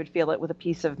faster than you would feel it with a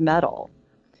piece of metal.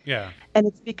 Yeah. And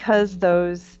it's because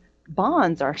those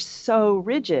bonds are so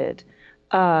rigid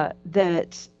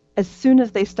that as soon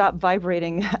as they stop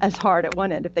vibrating as hard at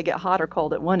one end, if they get hot or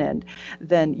cold at one end,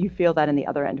 then you feel that in the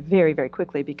other end very, very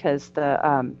quickly because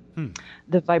the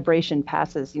vibration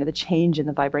passes, the change in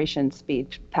the vibration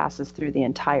speed passes through the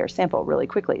entire sample really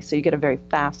quickly. So you get a very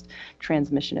fast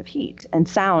transmission of heat and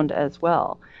sound as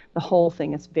well. The whole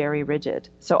thing is very rigid.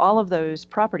 So all of those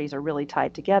properties are really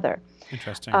tied together.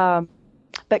 Interesting.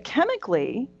 But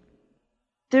chemically,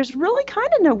 there's really kind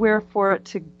of nowhere for it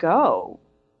to go.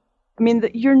 I mean,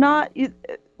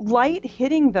 light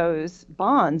hitting those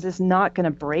bonds is not going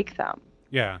to break them.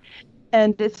 Yeah.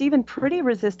 And it's even pretty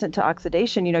resistant to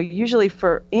oxidation. Usually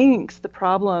for inks, the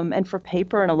problem, and for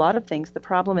paper and a lot of things, the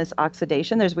problem is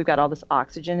oxidation. We've got all this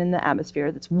oxygen in the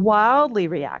atmosphere that's wildly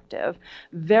reactive,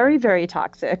 very, very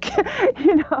toxic,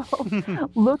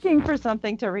 looking for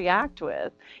something to react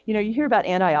with. You hear about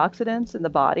antioxidants in the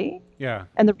body. Yeah.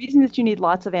 And the reason that you need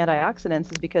lots of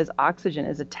antioxidants is because oxygen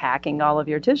is attacking all of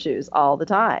your tissues all the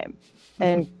time.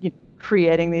 And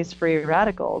creating these free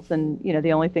radicals, and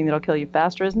the only thing that'll kill you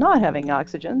faster is not having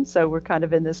oxygen. So we're kind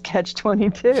of in this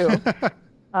catch-22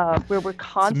 where we're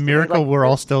constantly. It's a miracle we're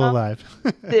all still alive.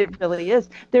 It really is.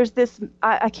 There's this,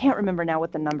 I can't remember now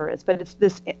what the number is, but it's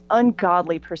this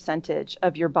ungodly percentage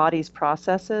of your body's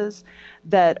processes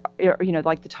that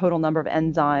like the total number of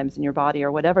enzymes in your body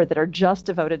or whatever that are just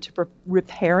devoted to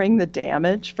repairing the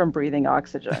damage from breathing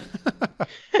oxygen.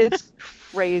 It's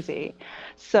crazy.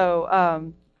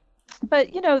 So.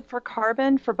 But, for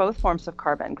carbon, for both forms of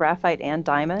carbon, graphite and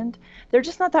diamond, they're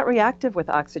just not that reactive with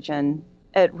oxygen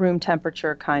at room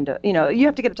temperature, kind of. You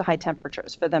have to get up to high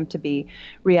temperatures for them to be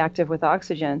reactive with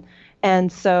oxygen.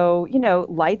 And so,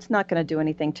 light's not going to do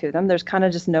anything to them. There's kind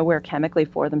of just nowhere chemically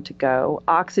for them to go.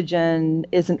 Oxygen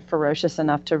isn't ferocious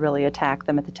enough to really attack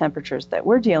them at the temperatures that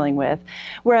we're dealing with.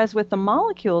 Whereas with the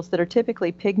molecules that are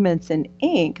typically pigments in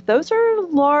ink, those are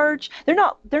large. They're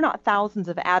not thousands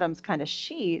of atoms kind of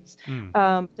sheets.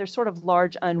 They're sort of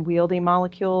large, unwieldy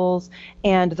molecules.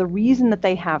 And the reason that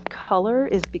they have color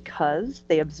is because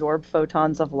they absorb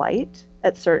photons of light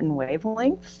at certain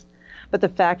wavelengths. But the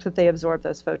fact that they absorb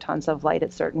those photons of light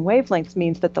at certain wavelengths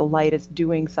means that the light is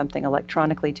doing something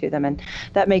electronically to them, and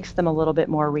that makes them a little bit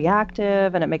more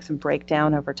reactive, and it makes them break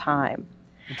down over time.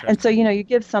 And so, you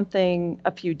give something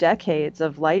a few decades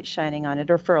of light shining on it,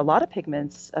 or for a lot of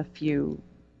pigments, a few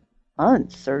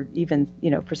months, or even,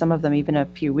 for some of them, even a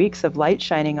few weeks of light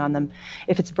shining on them.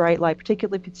 If it's bright light,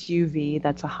 particularly if it's UV,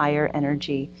 that's a higher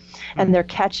energy. And they're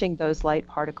catching those light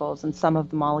particles, and some of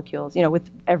the molecules, with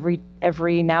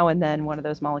every now and then, one of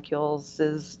those molecules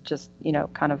is just,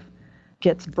 kind of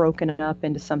gets broken up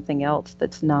into something else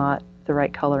that's not the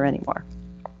right color anymore.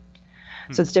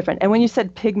 So it's different. And when you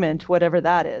said pigment, whatever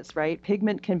that is, right?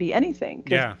 Pigment can be anything.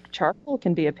 Yeah. Charcoal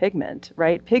can be a pigment,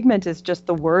 right? Pigment is just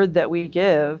the word that we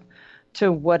give to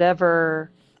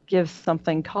whatever gives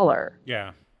something color.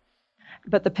 Yeah.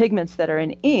 But the pigments that are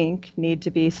in ink need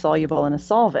to be soluble in a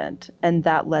solvent, and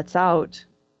that lets out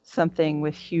something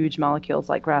with huge molecules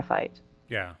like graphite.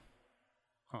 Yeah.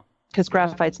 Because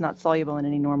graphite's not soluble in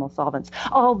any normal solvents.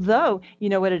 Although, you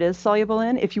know what it is soluble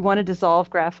in? If you want to dissolve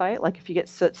graphite, like if you get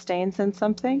soot stains in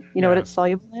something, you know what it's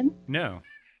soluble in? No.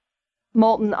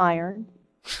 Molten iron.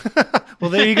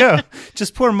 Well, there you go.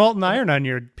 Just pour molten iron on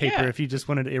your paper if you just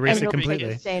wanted to erase it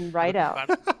completely. Stain right out.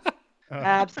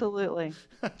 Absolutely.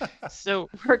 So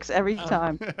works every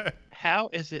time. How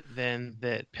is it then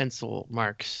that pencil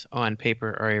marks on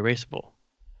paper are erasable?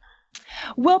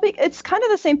 Well, it's kind of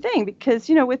the same thing because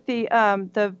with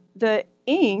the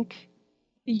ink,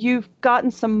 you've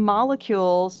gotten some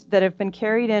molecules that have been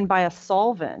carried in by a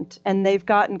solvent, and they've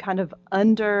gotten kind of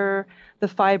under the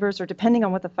fibers, or depending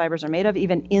on what the fibers are made of,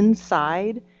 even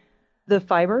inside the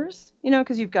fibers,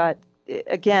 because you've got,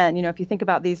 again, if you think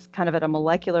about these kind of at a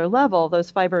molecular level,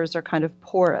 those fibers are kind of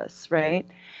porous, right?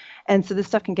 And so this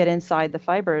stuff can get inside the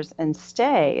fibers and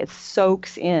stay. It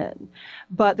soaks in.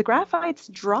 But the graphite's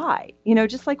dry.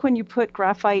 Just like when you put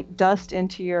graphite dust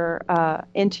into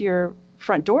your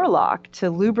front door lock to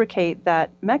lubricate that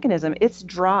mechanism, it's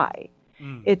dry.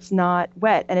 It's not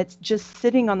wet, and it's just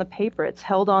sitting on the paper. It's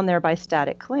held on there by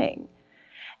static cling.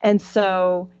 And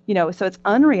so, so it's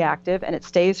unreactive and it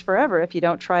stays forever if you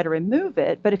don't try to remove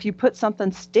it. But if you put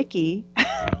something sticky,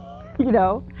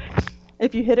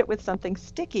 if you hit it with something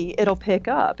sticky, it'll pick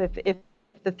up. If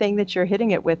the thing that you're hitting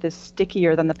it with is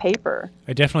stickier than the paper.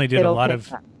 I definitely did a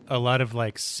lot of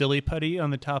like silly putty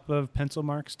on the top of pencil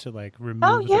marks to like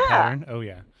remove the pattern. Oh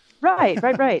yeah.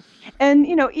 Right. And,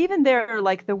 even there,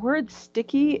 like the word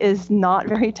sticky is not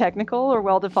very technical or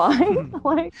well defined,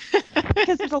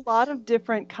 because there's a lot of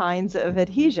different kinds of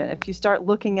adhesion. If you start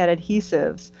looking at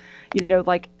adhesives,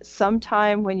 like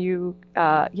sometime when you,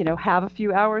 have a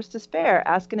few hours to spare,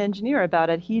 ask an engineer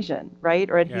about adhesion, right?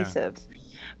 Or adhesives. Yeah.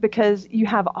 Because you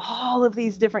have all of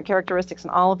these different characteristics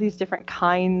and all of these different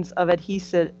kinds of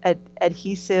adhesive and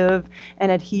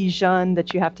adhesion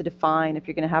that you have to define if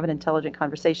you're going to have an intelligent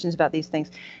conversations about these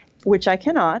things, which I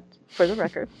cannot, for the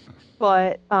record.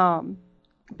 But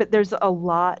there's a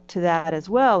lot to that as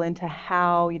well, into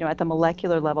how, at the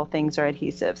molecular level, things are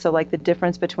adhesive. So like the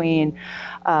difference between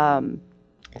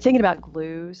thinking about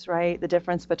glues, right? The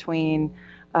difference between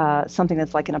something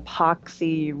that's like an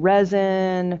epoxy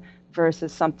resin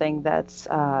versus something that's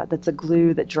a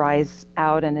glue that dries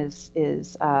out and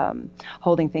is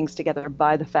holding things together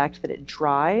by the fact that it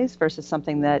dries, versus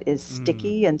something that is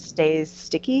sticky and stays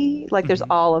sticky. Like there's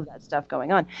all of that stuff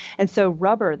going on. And so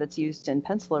rubber that's used in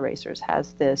pencil erasers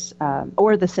has this,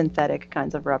 or the synthetic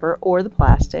kinds of rubber, or the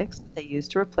plastics that they use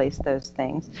to replace those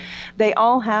things. They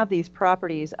all have these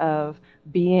properties of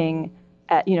being,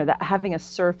 that having a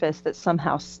surface that's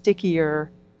somehow stickier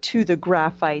to the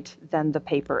graphite than the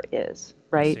paper is,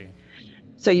 right?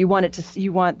 So you want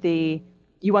the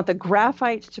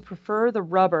graphite to prefer the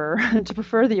rubber, to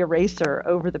prefer the eraser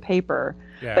over the paper,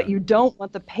 but you don't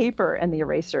want the paper and the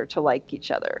eraser to like each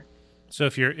other. So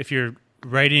if you're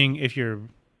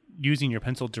using your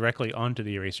pencil directly onto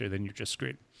the eraser, then you're just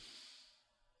screwed.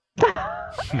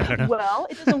 Well,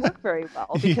 it doesn't work very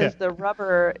well because the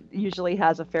rubber usually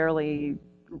has a fairly,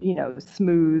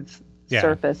 smooth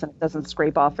surface, and it doesn't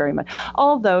scrape off very much.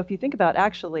 Although if you think about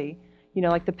actually,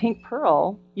 like the pink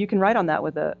pearl, you can write on that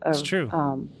with a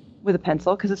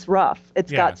pencil because it's rough.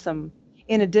 It's got some,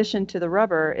 in addition to the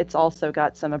rubber, it's also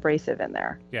got some abrasive in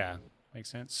there. Yeah, makes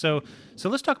sense. So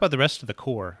let's talk about the rest of the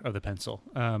core of the pencil.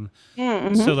 So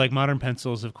like modern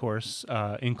pencils, of course,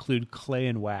 include clay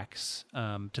and wax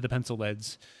to the pencil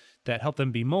leads that help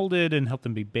them be molded and help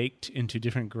them be baked into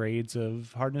different grades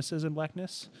of hardnesses and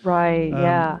blackness. Right,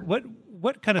 yeah.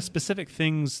 What kind of specific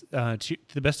things, to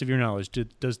the best of your knowledge,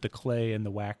 does the clay and the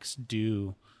wax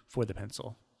do for the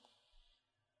pencil?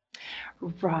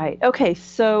 Right. Okay,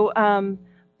 so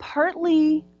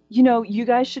partly, you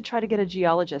guys should try to get a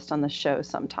geologist on the show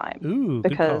sometime. Ooh,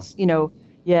 because,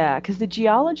 because the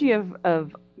geology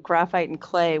of graphite and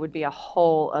clay would be a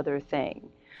whole other thing.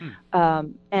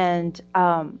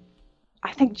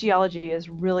 I think geology is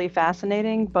really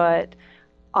fascinating, but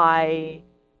I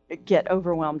get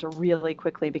overwhelmed really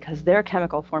quickly because their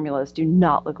chemical formulas do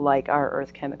not look like our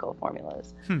Earth chemical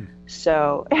formulas.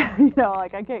 So, I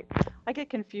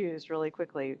get confused really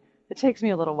quickly. It takes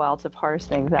me a little while to parse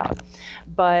things out.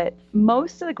 But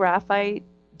most of the graphite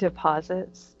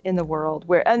deposits in the world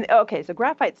so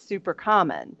graphite's super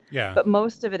common, but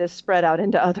most of it is spread out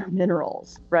into other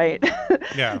minerals, right?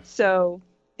 So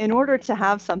in order to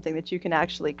have something that you can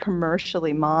actually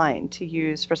commercially mine to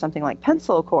use for something like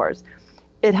pencil cores,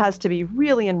 it has to be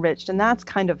really enriched, and that's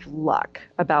kind of luck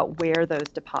about where those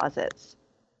deposits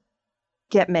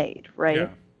get made,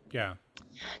 right? Yeah.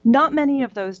 Not many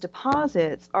of those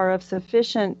deposits are of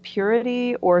sufficient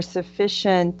purity or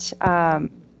sufficient,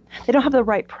 they don't have the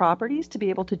right properties to be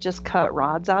able to just cut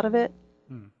rods out of it.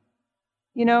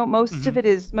 Most of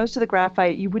the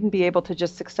graphite, you wouldn't be able to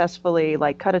just successfully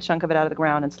like cut a chunk of it out of the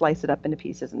ground and slice it up into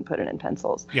pieces and put it in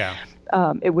pencils.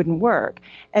 It wouldn't work.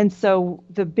 And so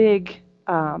the big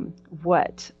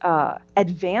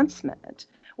advancement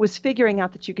was figuring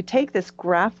out that you could take this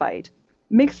graphite,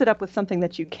 mix it up with something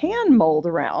that you can mold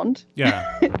around.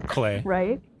 Clay.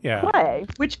 Right? Clay,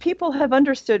 which people have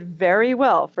understood very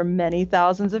well for many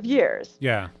thousands of years.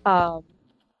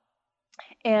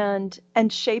 And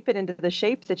shape it into the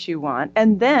shape that you want,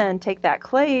 and then take that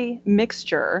clay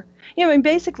mixture.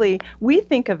 Basically, we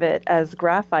think of it as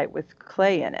graphite with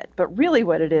clay in it, but really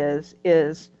what it is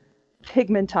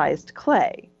pigmentized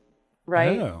clay,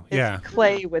 right? Oh, it's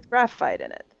clay with graphite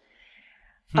in it.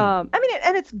 I mean,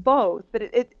 and it's both, but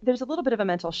there's a little bit of a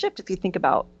mental shift if you think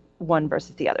about one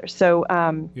versus the other. So,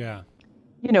 Yeah.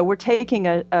 we're taking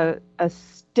a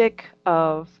stick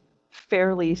of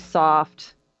fairly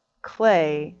soft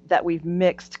clay that we've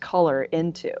mixed color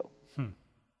into,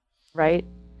 right?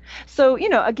 So,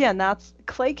 again, that's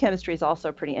clay chemistry is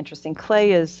also pretty interesting.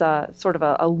 Clay is sort of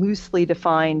a loosely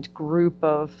defined group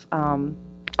of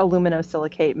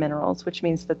aluminosilicate minerals, which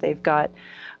means that they've got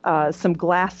some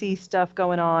glassy stuff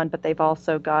going on, but they've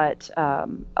also got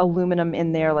aluminum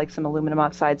in there, like some aluminum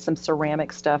oxide, some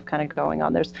ceramic stuff kind of going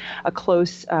on. There's a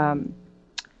close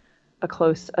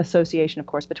association, of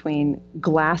course, between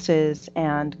glasses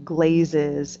and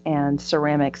glazes and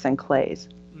ceramics and clays.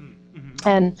 Mm-hmm.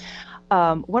 And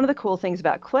one of the cool things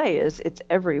about clay is it's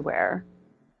everywhere,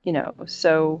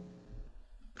 so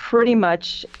pretty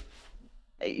much,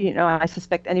 I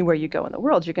suspect anywhere you go in the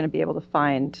world, you're going to be able to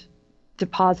find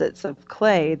deposits of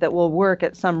clay that will work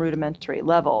at some rudimentary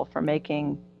level for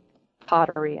making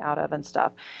pottery out of and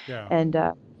stuff. Yeah. And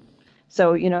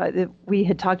so, we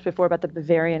had talked before about the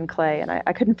Bavarian clay, and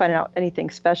I couldn't find out anything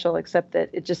special except that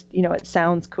it just, it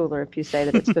sounds cooler if you say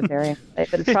that it's Bavarian clay,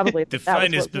 but it's probably the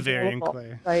finest Bavarian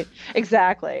clay. Right.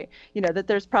 Exactly. That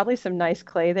there's probably some nice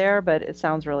clay there, but it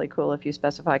sounds really cool if you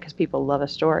specify because people love a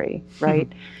story,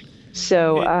 right?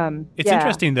 So it's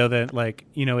interesting though that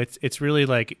it's really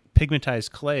like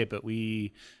pigmentized clay, but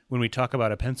when we talk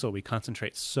about a pencil, we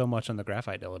concentrate so much on the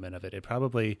graphite element of it.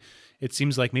 It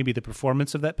seems like maybe the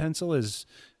performance of that pencil is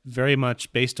very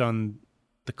much based on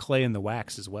the clay and the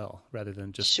wax as well, rather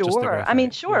than just the graphite. I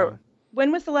mean, sure. Yeah.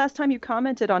 When was the last time you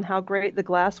commented on how great the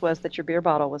glass was that your beer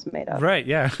bottle was made of? Right.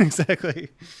 Yeah. Exactly.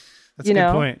 That's a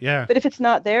good point. Yeah. But if it's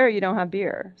not there, you don't have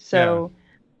beer. So. Yeah.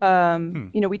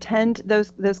 We tend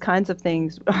those kinds of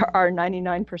things are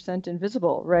 99%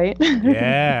 invisible, right?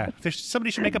 Yeah.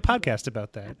 Somebody should make a podcast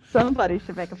about that. Somebody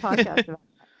should make a podcast about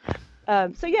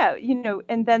that. So yeah,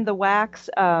 and then the wax,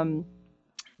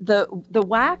 the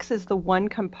wax is the one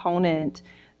component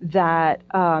that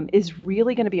is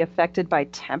really going to be affected by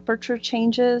temperature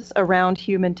changes around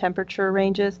human temperature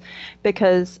ranges,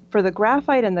 because for the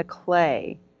graphite and the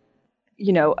clay,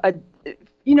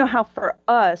 how for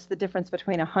us the difference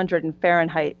between 100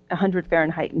 Fahrenheit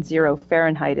and 0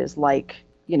 Fahrenheit is like,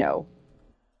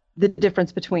 the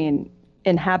difference between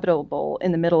inhabitable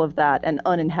in the middle of that and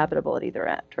uninhabitable at either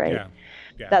end, right? Yeah.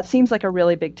 Yeah. That seems like a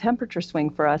really big temperature swing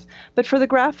for us. But for the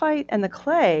graphite and the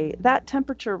clay, that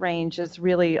temperature range is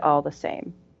really all the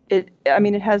same. It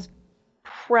has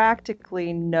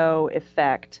practically no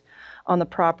effect on the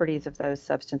properties of those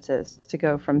substances to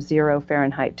go from 0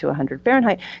 Fahrenheit to 100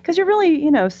 Fahrenheit. Because you're really,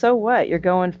 so what? You're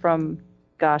going from,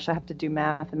 gosh, I have to do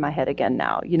math in my head again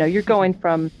now. You're going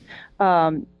from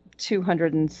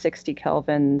 260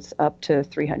 kelvins up to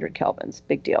 300 kelvins.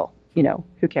 Big deal.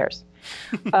 Who cares?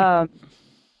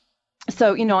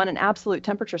 So, on an absolute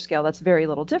temperature scale, that's very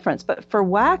little difference. But for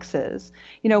waxes,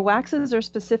 waxes are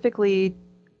specifically,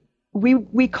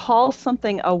 we call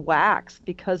something a wax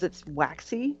because it's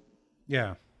waxy.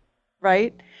 Yeah.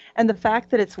 Right? And the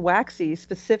fact that it's waxy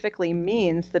specifically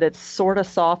means that it's sort of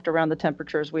soft around the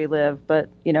temperatures we live, but,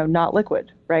 not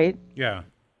liquid, right? Yeah.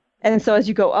 And so as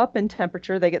you go up in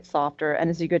temperature, they get softer. And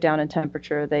as you go down in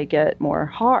temperature, they get more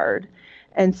hard.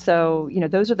 And so,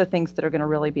 those are the things that are going to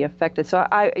really be affected. So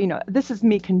this is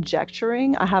me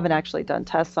conjecturing. I haven't actually done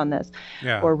tests on this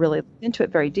or really looked into it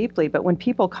very deeply. But when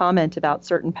people comment about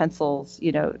certain pencils,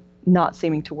 not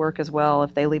seeming to work as well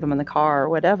if they leave them in the car or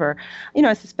whatever,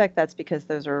 I suspect that's because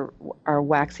those are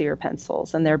waxier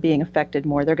pencils and they're being affected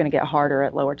more. They're going to get harder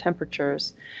at lower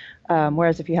temperatures.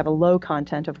 Whereas if you have a low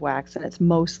content of wax and it's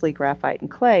mostly graphite and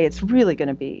clay, it's really going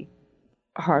to be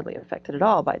hardly affected at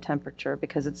all by temperature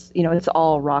because it's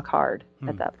all rock hard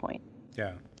at that point.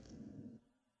 Yeah.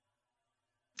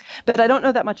 But I don't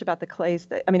know that much about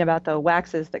about the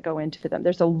waxes that go into them.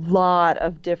 There's a lot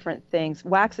of different things.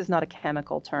 Wax is not a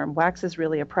chemical term. Wax is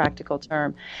really a practical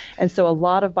term. And so a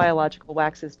lot of biological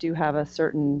waxes do have a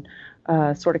certain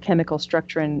sort of chemical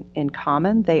structure in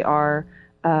common. They're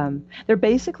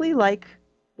basically like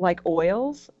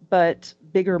oils, but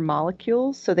bigger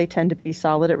molecules. So they tend to be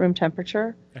solid at room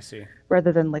temperature. I see.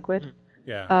 Rather than liquid.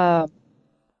 Yeah.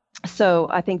 So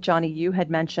I think Johnny, you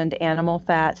had mentioned animal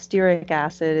fat. Stearic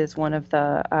acid is one of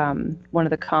the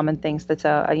common things that's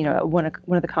one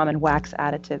of the common wax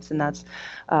additives, and that's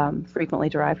frequently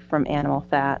derived from animal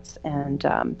fats. And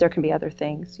there can be other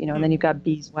things, And then you've got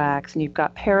beeswax, and you've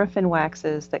got paraffin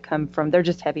waxes that come from. They're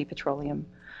just heavy petroleum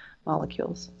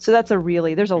molecules. So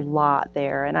there's a lot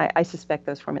there, and I suspect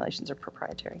those formulations are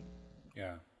proprietary.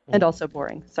 Yeah. And also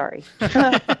boring. Sorry.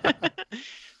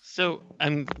 So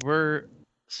we're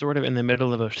sort of in the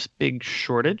middle of a big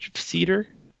shortage of cedar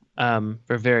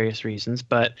for various reasons,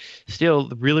 but still,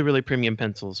 really, really premium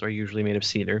pencils are usually made of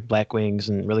cedar, black wings,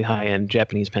 and really high-end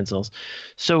Japanese pencils.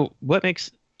 So, what makes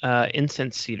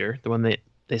incense cedar, the one that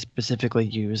they specifically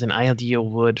use, an ideal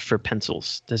wood for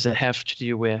pencils? Does it have to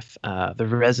do with the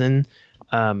resin,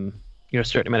 a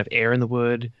certain amount of air in the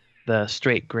wood, the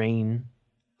straight grain?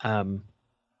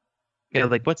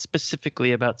 Like what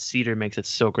specifically about cedar makes it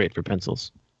so great for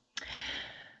pencils?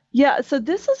 Yeah, so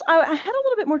I had a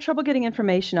little bit more trouble getting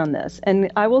information on this.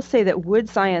 And I will say that wood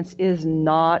science is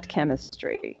not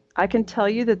chemistry. I can tell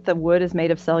you that the wood is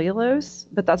made of cellulose,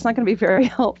 but that's not going to be very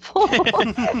helpful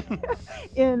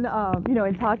in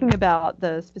talking about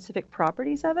the specific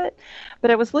properties of it.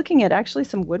 But I was looking at actually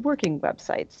some woodworking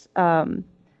websites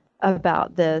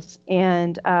about this,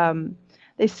 and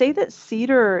they say that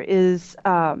cedar is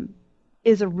a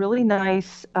really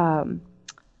nice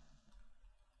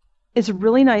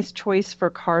choice for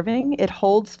carving. It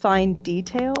holds fine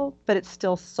detail, but it's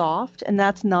still soft, and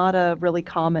that's not a really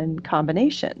common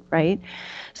combination, right?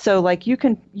 So like you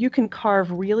can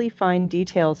carve really fine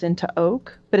details into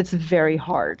oak, but it's very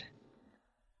hard.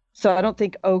 So I don't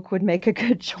think oak would make a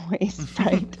good choice,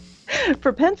 right?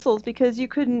 For pencils, because you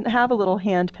couldn't have a little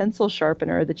hand pencil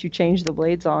sharpener that you change the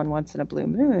blades on once in a blue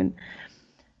moon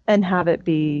and have it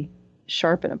be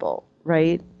sharpenable.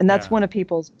 Right. And that's one of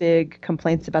people's big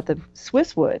complaints about the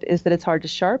Swiss wood is that it's hard to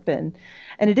sharpen.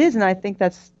 And it is. And I think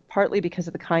that's partly because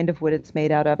of the kind of wood it's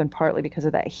made out of and partly because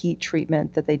of that heat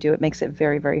treatment that they do. It makes it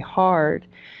very, very hard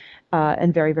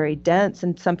and very, very dense.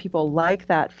 And some people like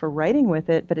that for writing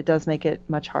with it, but it does make it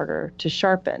much harder to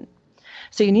sharpen.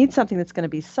 So you need something that's going to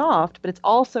be soft, but it's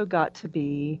also got to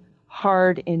be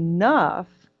hard enough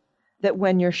that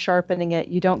when you're sharpening it,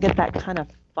 you don't get that kind of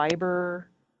fiber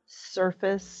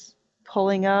surface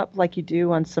pulling up like you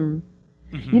do on some,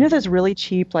 those really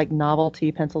cheap like novelty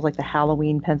pencils, like the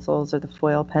Halloween pencils or the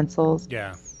foil pencils.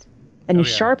 Yeah. And you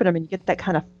sharpen them and you get that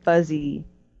kind of fuzzy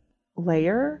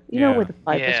layer, where the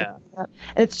fibers are up.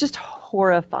 And it's just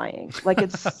horrifying. Like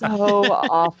it's so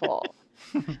awful.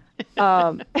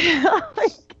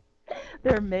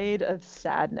 They're made of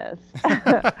sadness.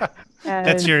 And,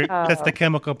 that's the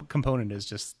chemical component is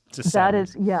just sadness. That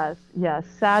is yes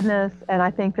sadness, and I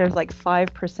think there's like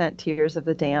 5% tears of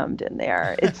the damned in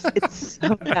there. It's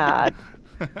so bad,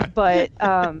 but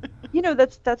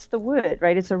that's the wood,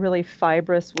 right? It's a really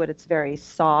fibrous wood. It's very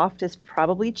soft. It's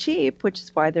probably cheap, which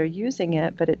is why they're using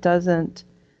it, but it doesn't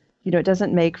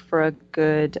make for a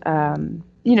good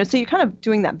so you're kind of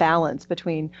doing that balance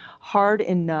between hard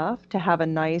enough to have a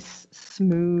nice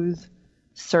smooth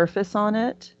surface on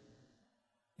it.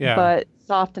 Yeah. But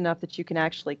soft enough that you can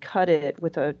actually cut it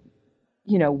with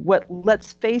what,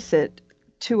 let's face it,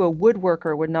 to a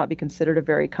woodworker would not be considered a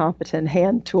very competent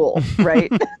hand tool,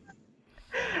 right?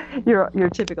 your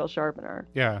typical sharpener.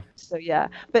 Yeah. So, yeah.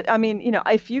 But, I mean,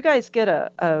 if you guys get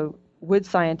a wood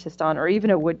scientist on or even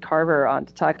a wood carver on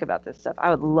to talk about this stuff,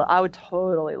 I would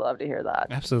totally love to hear that.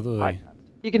 Absolutely.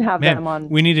 You can have them on.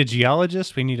 We need a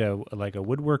geologist. We need a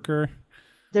woodworker.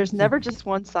 There's never just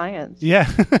one science. Yeah.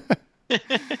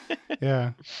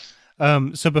 Yeah.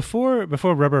 So before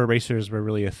rubber erasers were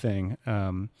really a thing,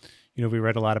 we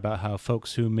read a lot about how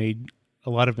folks who made a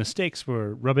lot of mistakes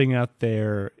were rubbing out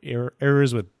their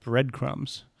errors with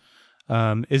breadcrumbs.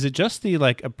 Is it just the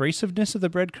abrasiveness of the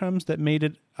breadcrumbs that made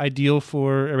it ideal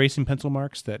for erasing pencil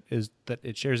marks that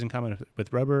it shares in common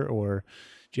with rubber, or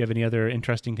do you have any other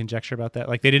interesting conjecture about that?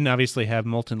 Like they didn't obviously have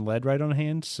molten lead right on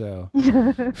hand, so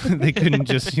they couldn't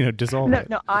just dissolve it.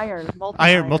 No,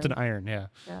 molten iron. Yeah.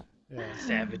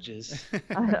 Savages.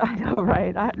 I know,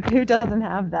 right? Who doesn't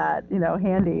have that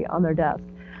handy on their desk?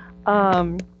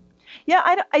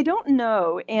 I don't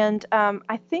know, and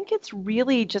I think it's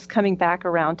really just coming back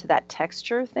around to that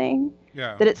texture thing.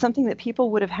 Yeah. That it's something that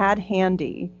people would have had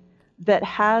handy, that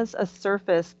has a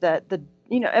surface that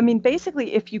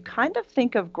basically, if you kind of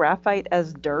think of graphite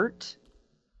as dirt,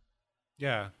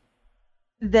 yeah,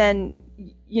 then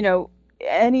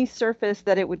any surface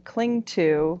that it would cling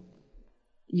to,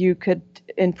 you could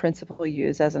in principle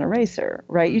use as an eraser,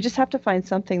 right? You just have to find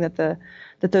something that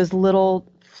those little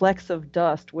flecks of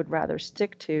dust would rather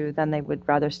stick to than they would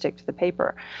rather stick to the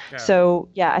paper. Yeah. So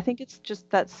I think it's just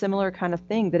that similar kind of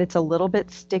thing, that it's a little bit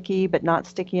sticky but not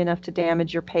sticky enough to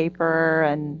damage your paper.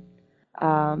 And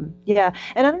and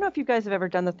I don't know if you guys have ever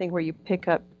done the thing where you pick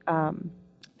up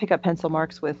pencil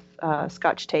marks with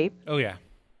Scotch tape. Oh yeah.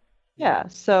 Yeah.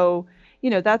 So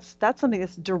that's something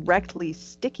that's directly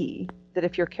sticky, that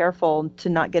if you're careful to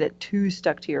not get it too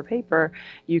stuck to your paper,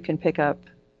 you can pick up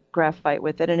graphite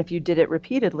with it. And if you did it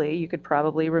repeatedly, you could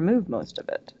probably remove most of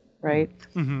it, right?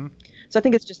 Mm-hmm. So I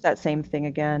think it's just that same thing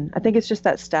again. I think it's just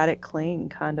that static cling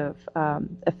kind of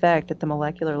effect at the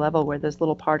molecular level where those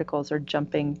little particles are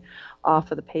jumping off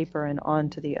of the paper and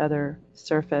onto the other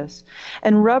surface.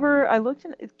 And rubber, I looked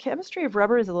at chemistry of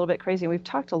rubber is a little bit crazy. And we've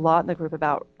talked a lot in the group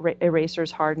about erasers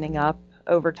hardening up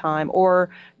over time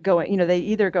or going, they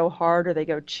either go hard or they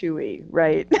go chewy,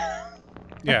 right?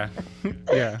 Yeah.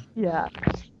 Yeah. Yeah.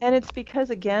 And it's because,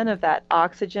 again, of that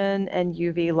oxygen and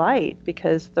UV light,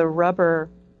 because the rubber,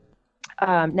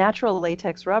 natural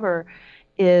latex rubber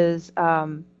is,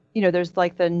 there's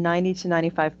like the 90 to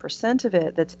 95% of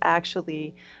it that's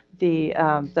actually the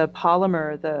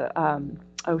polymer,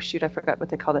 oh shoot, I forgot what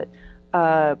they called it.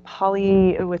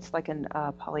 It's like an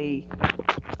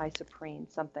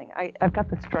polyisoprene something. I've got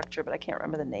the structure, but I can't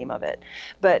remember the name of it.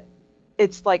 But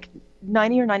it's like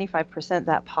 90 or 95%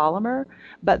 that polymer,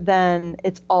 but then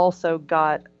it's also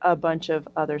got a bunch of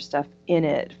other stuff in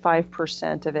it.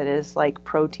 5% of it is like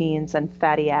proteins and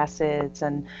fatty acids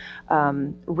and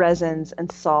resins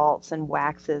and salts and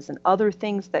waxes and other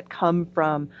things that come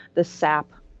from the sap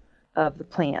of the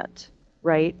plant,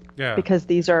 right? Yeah. Because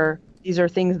these are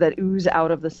things that ooze out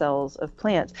of the cells of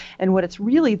plants. And what it's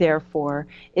really there for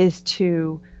is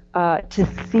to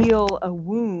seal a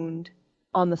wound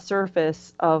on the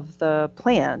surface of the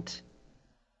plant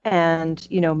and,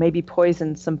 maybe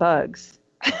poison some bugs.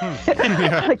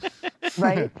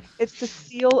 Right? It's to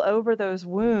seal over those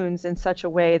wounds in such a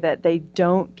way that they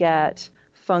don't get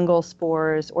fungal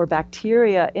spores or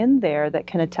bacteria in there that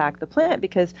can attack the plant,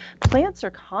 because plants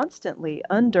are constantly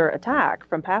under attack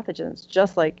from pathogens,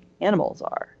 just like animals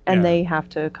are, and they have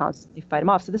to constantly fight them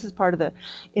off. So this is part of the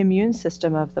immune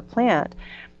system of the plant.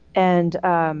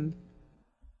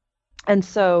 And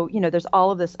so, there's all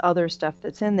of this other stuff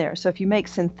that's in there. So if you make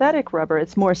synthetic rubber,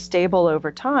 it's more stable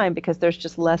over time because there's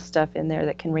just less stuff in there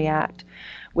that can react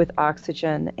with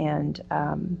oxygen and,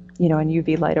 and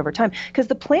UV light over time. Because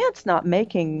the plant's not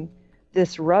making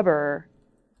this rubber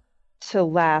to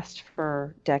last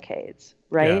for decades,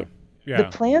 right? Yeah. The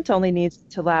plant only needs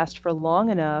to last for long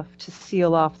enough to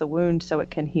seal off the wound so it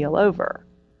can heal over.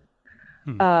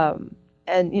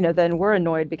 And, then we're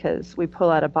annoyed because we pull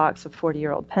out a box of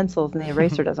 40-year-old pencils and the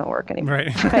eraser doesn't work anymore.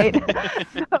 Right?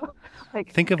 So,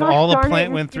 think of all the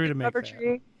plant it, went through to make rubber that.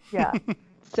 tree. Yeah.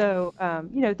 So,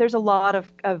 there's a lot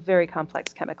of very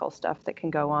complex chemical stuff that can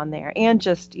go on there. And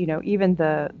just, even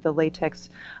the latex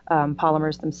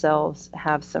polymers themselves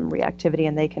have some reactivity,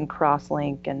 and they can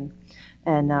cross-link and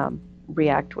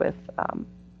react with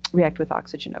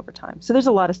oxygen over time. So there's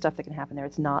a lot of stuff that can happen there.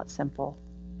 It's not simple.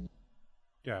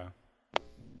 Yeah.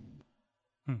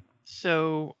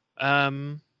 So, my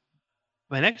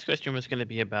next question was going to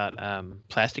be about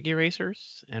plastic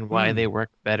erasers and why they work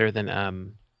better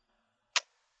than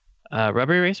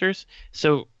rubber erasers.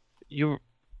 So, you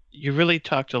really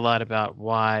talked a lot about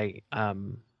why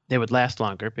they would last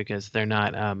longer, because they're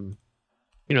not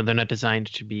they're not designed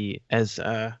to be as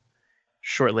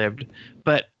short-lived.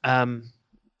 But I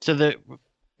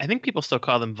think people still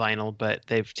call them vinyl, but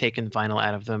they've taken vinyl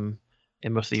out of them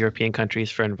in most of the European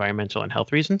countries for environmental and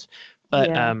health reasons.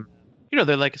 But,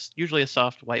 they're like usually a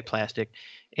soft white plastic,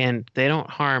 and they don't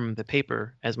harm the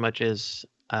paper as much as,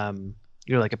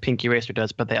 like a pink eraser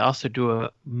does, but they also do a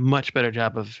much better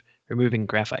job of removing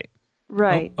graphite.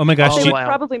 Right. Oh my gosh. They would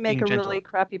probably make a gentle. really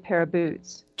crappy pair of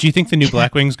boots. Do you think the new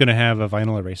Blackwing's going to have a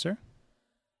vinyl eraser?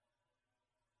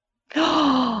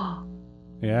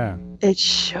 Yeah. It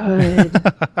should.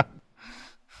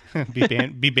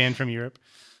 Be banned from Europe.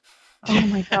 Oh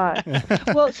my God.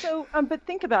 Well, so but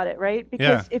think about it, right?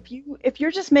 Because if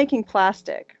you're just making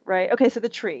plastic, right? Okay, so the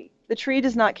tree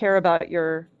does not care about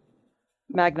your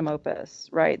Magnum Opus,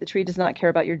 right? The tree does not care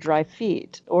about your dry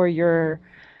feet or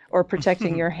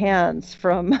protecting your hands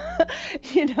from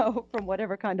from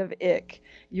whatever kind of ick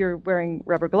you're wearing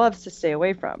rubber gloves to stay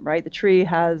away from, right? The tree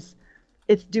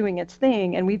it's doing its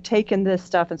thing, and we've taken this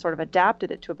stuff and sort of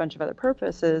adapted it to a bunch of other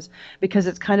purposes because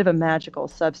it's kind of a magical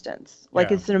substance.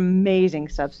 It's an amazing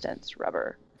substance,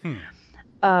 rubber.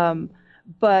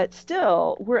 But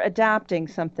still, we're adapting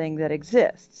something that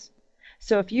exists.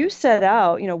 So if you set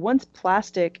out, once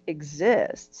plastic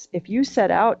exists, if you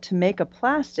set out to make a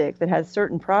plastic that has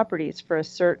certain properties for a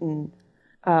certain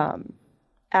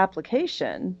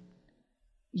application,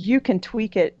 you can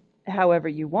tweak it however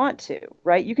you want to,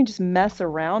 right? You can just mess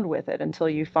around with it until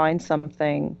you find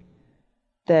something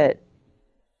that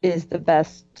is the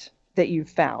best that you've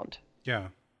found. Yeah.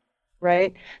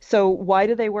 Right? So why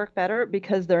do they work better?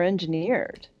 Because they're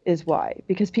engineered, is why.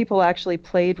 Because people actually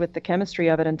played with the chemistry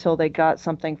of it until they got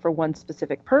something for one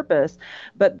specific purpose.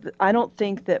 But I don't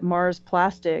think that Mars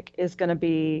plastic is going to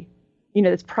be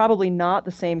it's probably not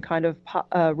the same kind of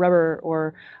rubber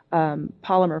or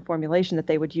polymer formulation that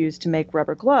they would use to make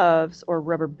rubber gloves or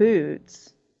rubber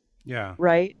boots. Yeah.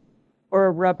 Right? Or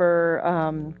a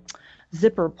rubber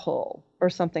zipper pull or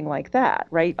something like that,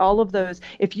 right? All of those,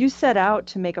 if you set out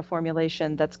to make a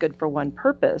formulation that's good for one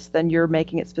purpose, then you're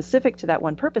making it specific to that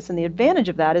one purpose. And the advantage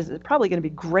of that is it's probably going to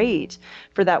be great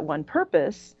for that one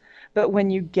purpose. But when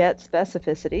you get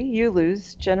specificity, you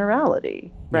lose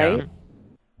generality, right? Yeah.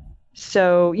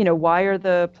 So, why are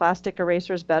the plastic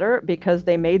erasers better? Because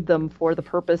they made them for the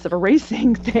purpose of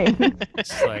erasing things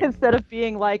instead of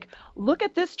being like, look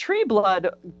at this tree blood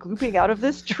glooping out of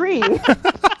this tree.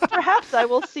 Perhaps I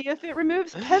will see if it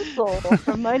removes pencil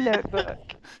from my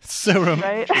notebook.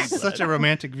 Right? Such a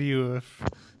romantic view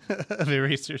of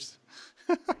erasers.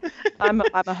 I'm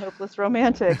a hopeless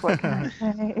romantic. What can I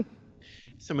say?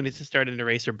 Someone needs to start an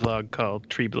eraser blog called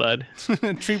Tree Blood.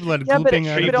 Tree blood Yeah, glooping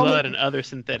out. Tree blood and other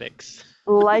synthetics.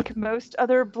 Like most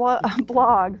other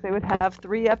blogs, they would have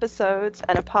 3 episodes,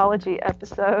 an apology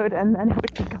episode, and then it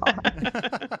would be gone.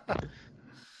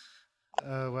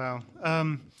 Oh, wow.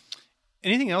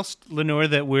 Anything else, Lenore,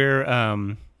 that we're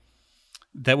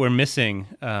missing?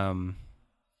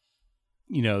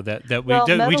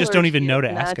 We just don't even know to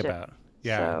ask about.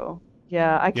 Yeah. So,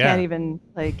 yeah, I can't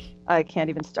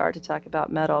even start to talk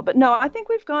about metal. But no, I think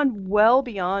we've gone well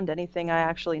beyond anything I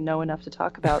actually know enough to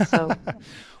talk about. So,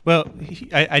 well,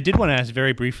 I did want to ask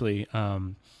very briefly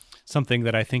something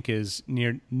that I think is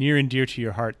near and dear to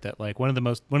your heart. That like one of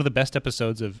the best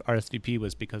episodes of RSVP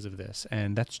was because of this,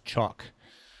 and that's chalk.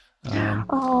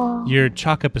 Your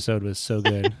chalk episode was so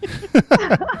good,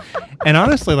 and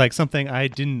honestly, like something I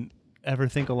didn't ever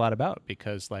think a lot about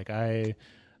because like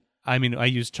I mean, I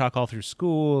used chalk all through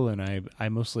school, and I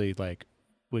mostly like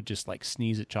would just like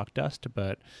sneeze at chalk dust.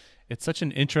 But it's such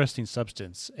an interesting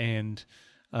substance, and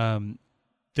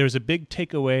there's a big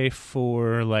takeaway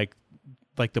for like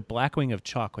the blackwing of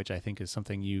chalk, which I think is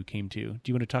something you came to. Do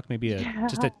you want to talk maybe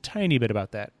just a tiny bit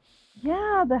about that?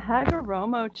 Yeah, the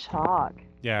Hagoromo chalk.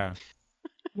 Yeah.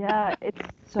 Yeah, it's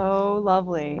so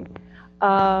lovely.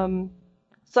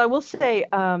 So I will say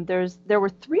there were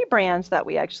 3 brands that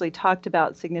we actually talked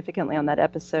about significantly on that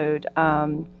episode,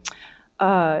 and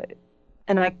I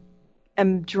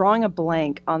am drawing a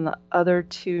blank on the other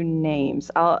 2 names.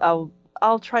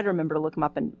 I'll try to remember to look them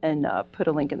up and put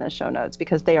a link in the show notes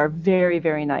because they are very,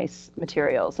 very nice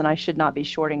materials, and I should not be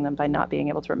shorting them by not being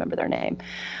able to remember their name.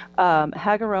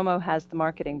 Hagoromo has the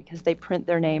marketing because they print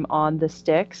their name on the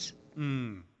sticks.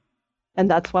 And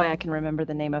that's why I can remember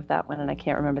the name of that one, and I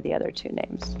can't remember the other 2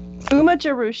 names.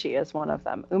 Umajirushi is one of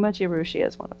them.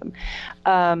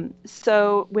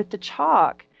 So with the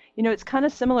chalk, it's kind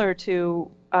of similar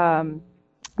to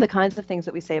the kinds of things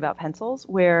that we say about pencils,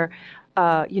 where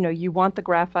you want the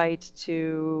graphite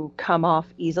to come off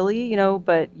easily,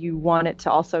 but you want it to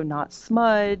also not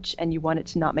smudge, and you want it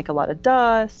to not make a lot of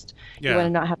dust. Yeah. You want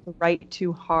to not have to write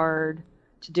too hard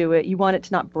to do it. You want it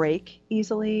to not break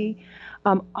easily.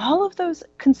 All of those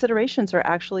considerations are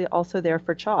actually also there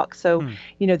for chalk. So,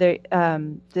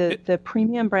 the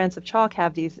premium brands of chalk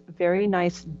have these very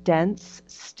nice dense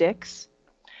sticks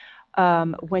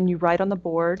when you write on the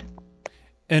board.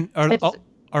 And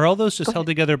are all those just held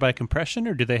together by compression,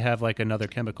 or do they have like another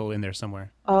chemical in there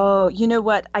somewhere? Oh, you know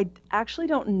what? I actually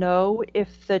don't know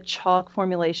if the chalk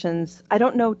formulations, I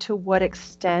don't know to what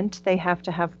extent they have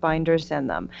to have binders in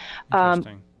them.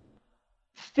 Interesting.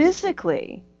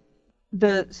 Physically,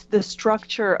 the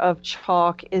structure of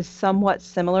chalk is somewhat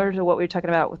similar to what we were talking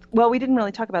about we didn't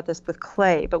really talk about this with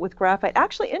clay, but with graphite.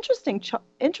 Actually,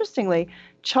 interestingly,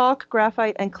 chalk,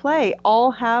 graphite, and clay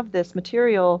all have this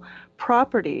material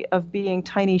property of being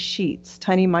tiny sheets,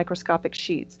 tiny microscopic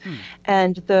sheets.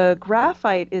 And the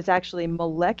graphite is actually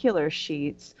molecular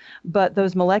sheets, but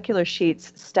those molecular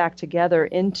sheets stack together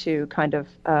into kind of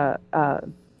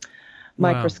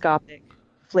microscopic,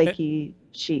 flaky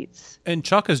sheets. And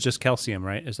chalk is just calcium,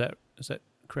 right? Is that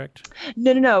correct?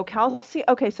 No. Calcium.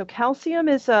 Okay, so calcium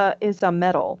is a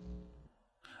metal.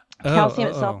 Calcium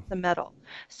itself is a metal.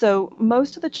 So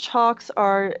most of the chalks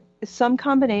are some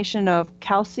combination of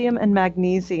calcium and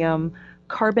magnesium,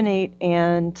 carbonate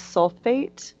and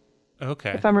sulfate.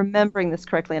 Okay. If I'm remembering this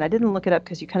correctly, and I didn't look it up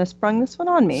because you kind of sprung this one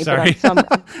on me. Sorry.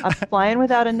 But I'm flying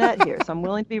without a net here, so I'm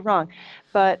willing to be wrong.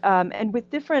 But and with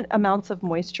different amounts of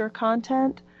moisture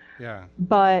content. Yeah.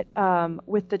 But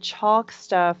with the chalk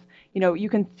stuff, you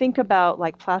can think about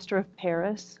like plaster of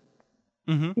Paris.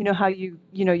 Mm-hmm. You know how you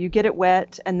get it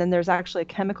wet, and then there's actually a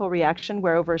chemical reaction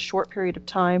where over a short period of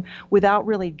time, without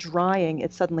really drying,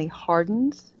 it suddenly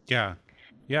hardens. Yeah.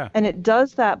 Yeah. And it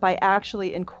does that by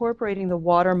actually incorporating the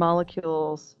water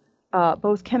molecules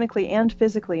both chemically and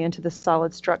physically into the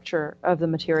solid structure of the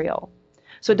material.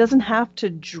 So it doesn't have to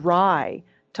dry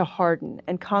to harden,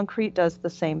 and concrete does the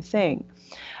same thing.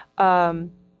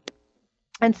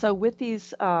 And so with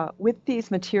these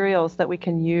materials that we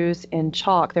can use in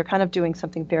chalk, they're kind of doing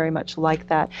something very much like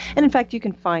that. And in fact, you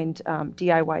can find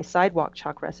DIY sidewalk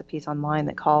chalk recipes online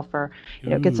that call for,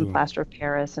 get some plaster of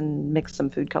Paris and mix some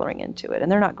food coloring into it.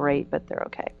 And they're not great, but they're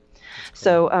okay. Cool.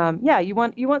 So you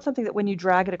want something that when you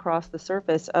drag it across the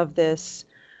surface of this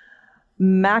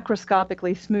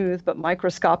macroscopically smooth but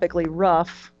microscopically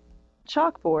rough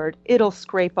chalkboard, it'll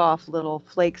scrape off little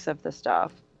flakes of the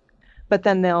stuff, but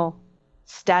then they'll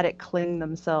static cling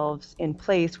themselves in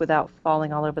place without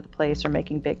falling all over the place or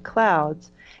making big clouds,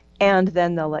 and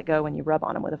then they'll let go when you rub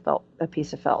on them with a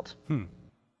piece of felt.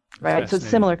 Right, so it's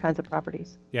similar kinds of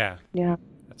properties. Yeah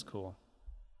That's cool.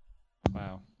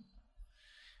 Wow.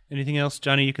 Anything else,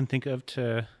 Johnny, you can think of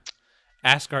to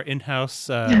ask our in-house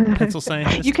pencil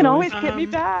scientist? You can always get me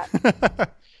back.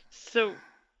 So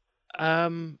I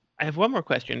have one more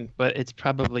question, but it's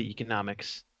probably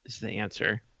economics is the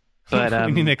answer. But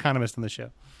we need an economist on the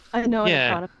show. I know.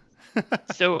 Yeah.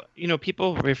 So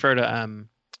people refer to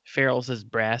ferrules as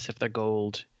brass if they're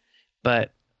gold,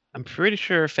 but I'm pretty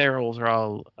sure ferrules are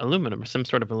all aluminum or some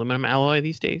sort of aluminum alloy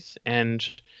these days. And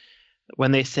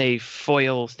when they say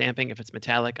foil stamping, if it's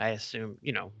metallic, I assume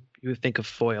you think of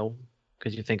foil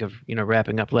because you think of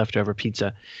wrapping up leftover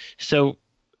pizza. So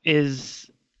is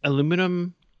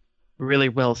aluminum really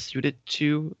well suited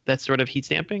to that sort of heat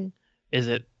stamping? Is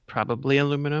it probably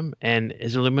aluminum? And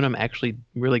is aluminum actually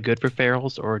really good for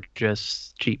ferrules or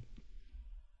just cheap?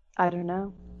 I don't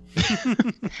know.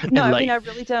 No, I mean, I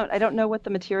really don't. I don't know what the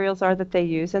materials are that they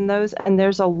use in those. And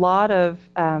there's a lot of,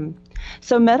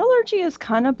 so metallurgy is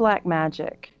kind of black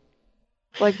magic.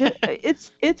 Like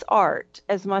it's art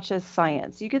as much as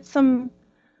science. You get some,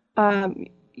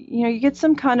 you get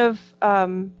some kind of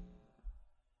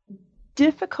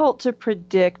difficult to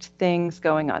predict things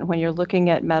going on when you're looking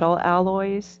at metal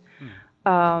alloys.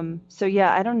 So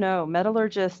yeah, I don't know.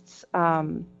 Metallurgists,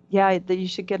 that you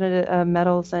should get a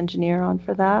metals engineer on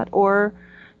for that, or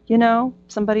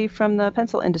somebody from the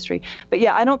pencil industry. But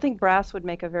yeah, I don't think brass would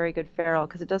make a very good ferrule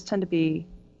because it does tend to be,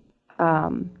 it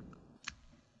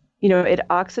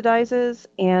oxidizes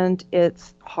and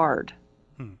it's hard.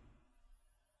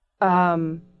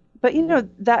 But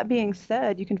that being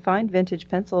said, you can find vintage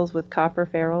pencils with copper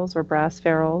ferrules or brass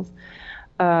ferrules.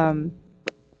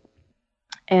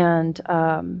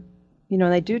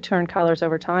 They do turn colors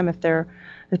over time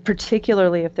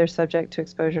particularly if they're subject to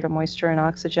exposure to moisture and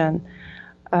oxygen.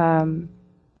 I'm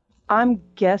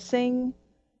guessing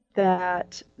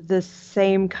that the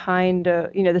same kinds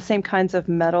of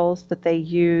metals that they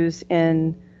use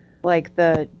in like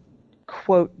the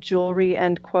quote jewelry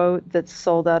end quote that's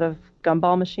sold out of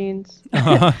gumball machines.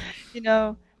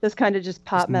 Those kind of just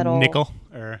pot metal nickel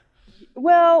or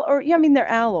they're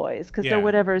alloys because they're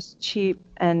whatever's cheap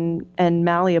and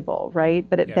malleable, right?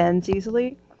 But it bends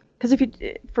easily. Because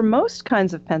for most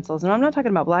kinds of pencils, and I'm not talking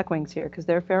about Blackwings here because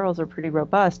their ferrules are pretty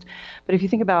robust, but if you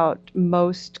think about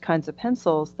most kinds of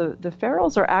pencils, the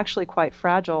ferrules are actually quite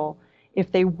fragile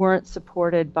if they weren't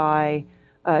supported from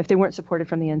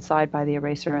the inside by the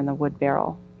eraser and the wood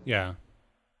barrel. Yeah.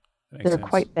 They're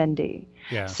quite bendy.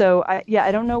 Yeah. So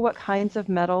I don't know what kinds of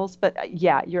metals, but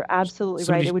you're absolutely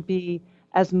right. It would be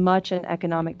as much an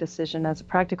economic decision as a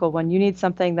practical one. You need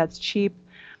something that's cheap,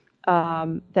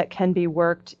 that can be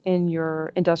worked in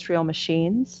your industrial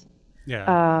machines.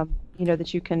 Yeah.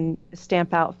 That you can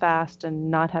stamp out fast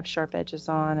and not have sharp edges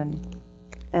on,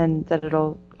 and that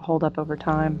it'll hold up over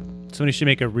time. Somebody should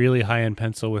make a really high-end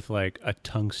pencil with like a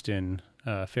tungsten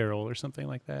ferrule or something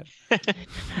like that.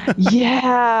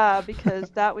 Yeah,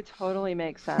 because that would totally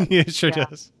make sense. Yeah, it sure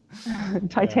does.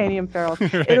 Titanium ferrules.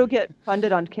 Right. It'll get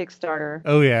funded on Kickstarter.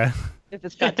 Oh yeah. If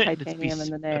it's got titanium in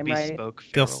the name, right?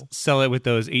 They'll sell it with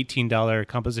those $18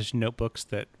 composition notebooks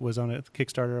that was on a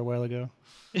Kickstarter a while ago.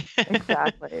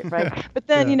 Exactly, right. But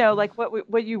then, like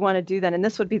what you want to do then, and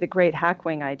this would be the great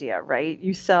Hackwing idea, right?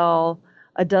 You sell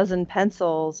a dozen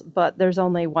pencils, but there's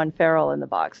only one ferrule in the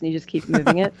box, and you just keep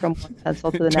moving it from one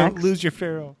pencil to the next. Don't lose your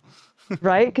ferrule.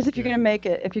 Right? Because if you're gonna make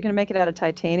it out of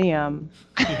titanium,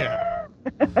 you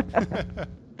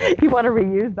want to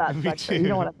reuse that structure. You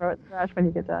don't want to throw it in the trash when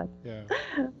you get done. Yeah.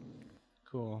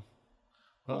 Cool.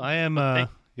 Well, I am. I'm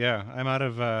out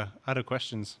of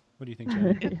questions. What do you think,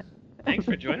 Jenny? Thanks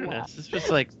for joining us. This was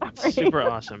super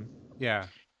awesome. Yeah.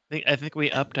 I think we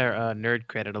upped our nerd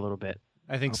credit a little bit.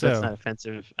 I think so. That's so. not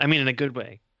offensive. I mean, in a good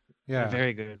way. Yeah. In a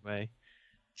very good way.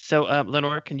 So,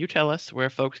 Lenore, can you tell us where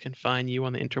folks can find you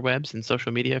on the interwebs and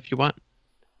social media if you want?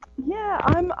 Yeah,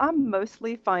 I'm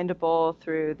mostly findable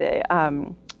through the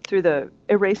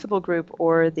Erasable group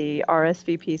or the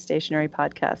RSVP Stationary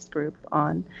Podcast group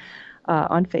on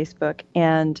Facebook.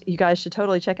 And you guys should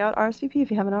totally check out RSVP if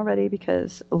you haven't already,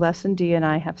 because Les and Dee and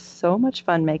I have so much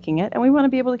fun making it, and we want to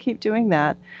be able to keep doing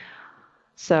that.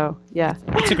 So yeah,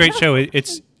 it's a great show.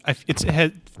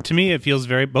 To me, it feels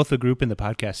both the group and the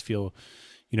podcast feel,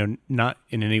 not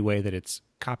in any way that it's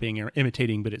copying or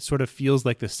imitating, but it sort of feels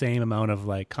like the same amount of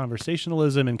like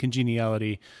conversationalism and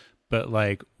congeniality, but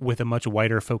like with a much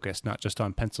wider focus, not just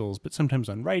on pencils, but sometimes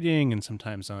on writing and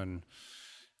sometimes on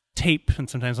tape and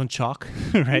sometimes on chalk,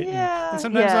 right? Yeah, and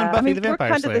sometimes on Buffy the Vampire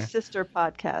we're kind Slayer. of the sister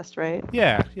podcast, right?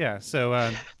 Yeah.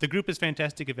 So the group is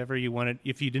fantastic. If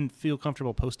you didn't feel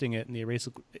comfortable posting it in the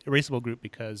Erasable group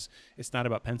because it's not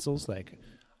about pencils, like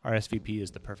RSVP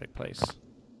is the perfect place.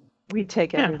 We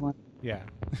take everyone. Yeah.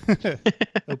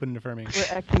 Open and affirming.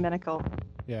 We're ecumenical.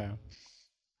 Yeah.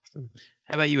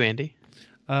 How about you, Andy?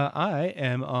 I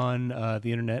am on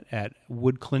the internet at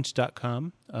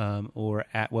woodclinch.com or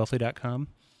at wealthy.com.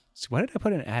 So why did I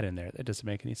put an ad in there? That doesn't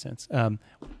make any sense.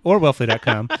 Or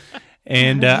wealthy.com.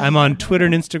 And I'm on Twitter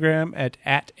and Instagram at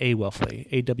 @awelfly,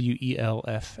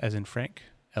 AWELF as in Frank,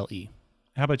 LE.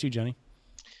 How about you, Johnny?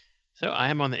 So I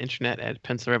am on the internet at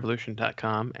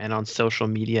pencilrevolution.com and on social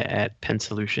media at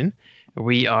Pensolution.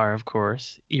 We are, of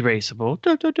course,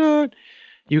 Erasable.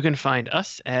 You can find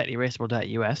us at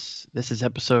erasable.us. This is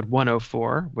episode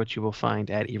 104, which you will find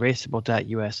at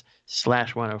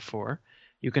erasable.us/104.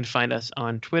 You can find us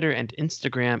on Twitter and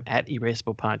Instagram at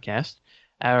Erasable Podcast.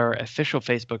 Our official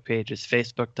Facebook page is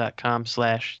facebook.com/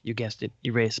 you guessed it,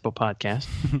 Erasable Podcast.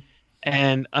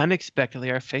 And unexpectedly,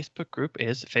 our Facebook group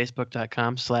is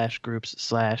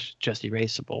facebook.com/groups/just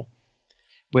erasable,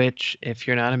 which if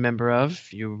you're not a member of,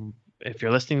 if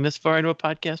you're listening this far into a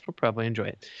podcast, we'll probably enjoy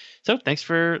it. So thanks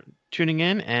for tuning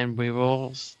in, and we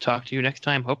will talk to you next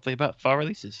time, hopefully about fall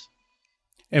releases.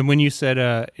 And when you said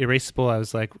erasable, I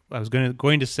was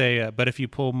going to say, but if you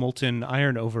pull molten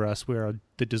iron over us, we're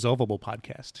the dissolvable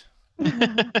podcast.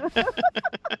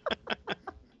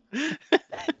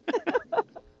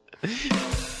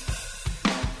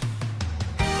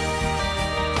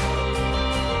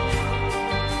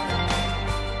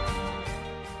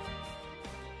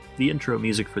 The intro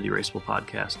music for the Erasable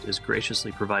podcast is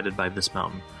graciously provided by This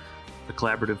Mountain, a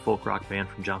collaborative folk rock band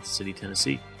from Johnson City,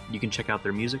 Tennessee. You can check out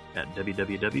their music at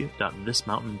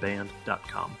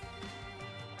www.thismountainband.com.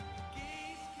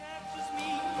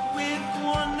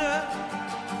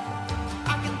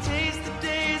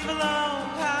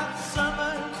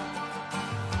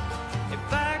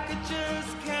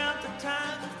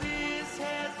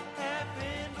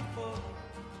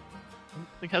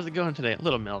 How's it going today? A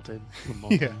little melted. A little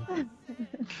molten. Yeah.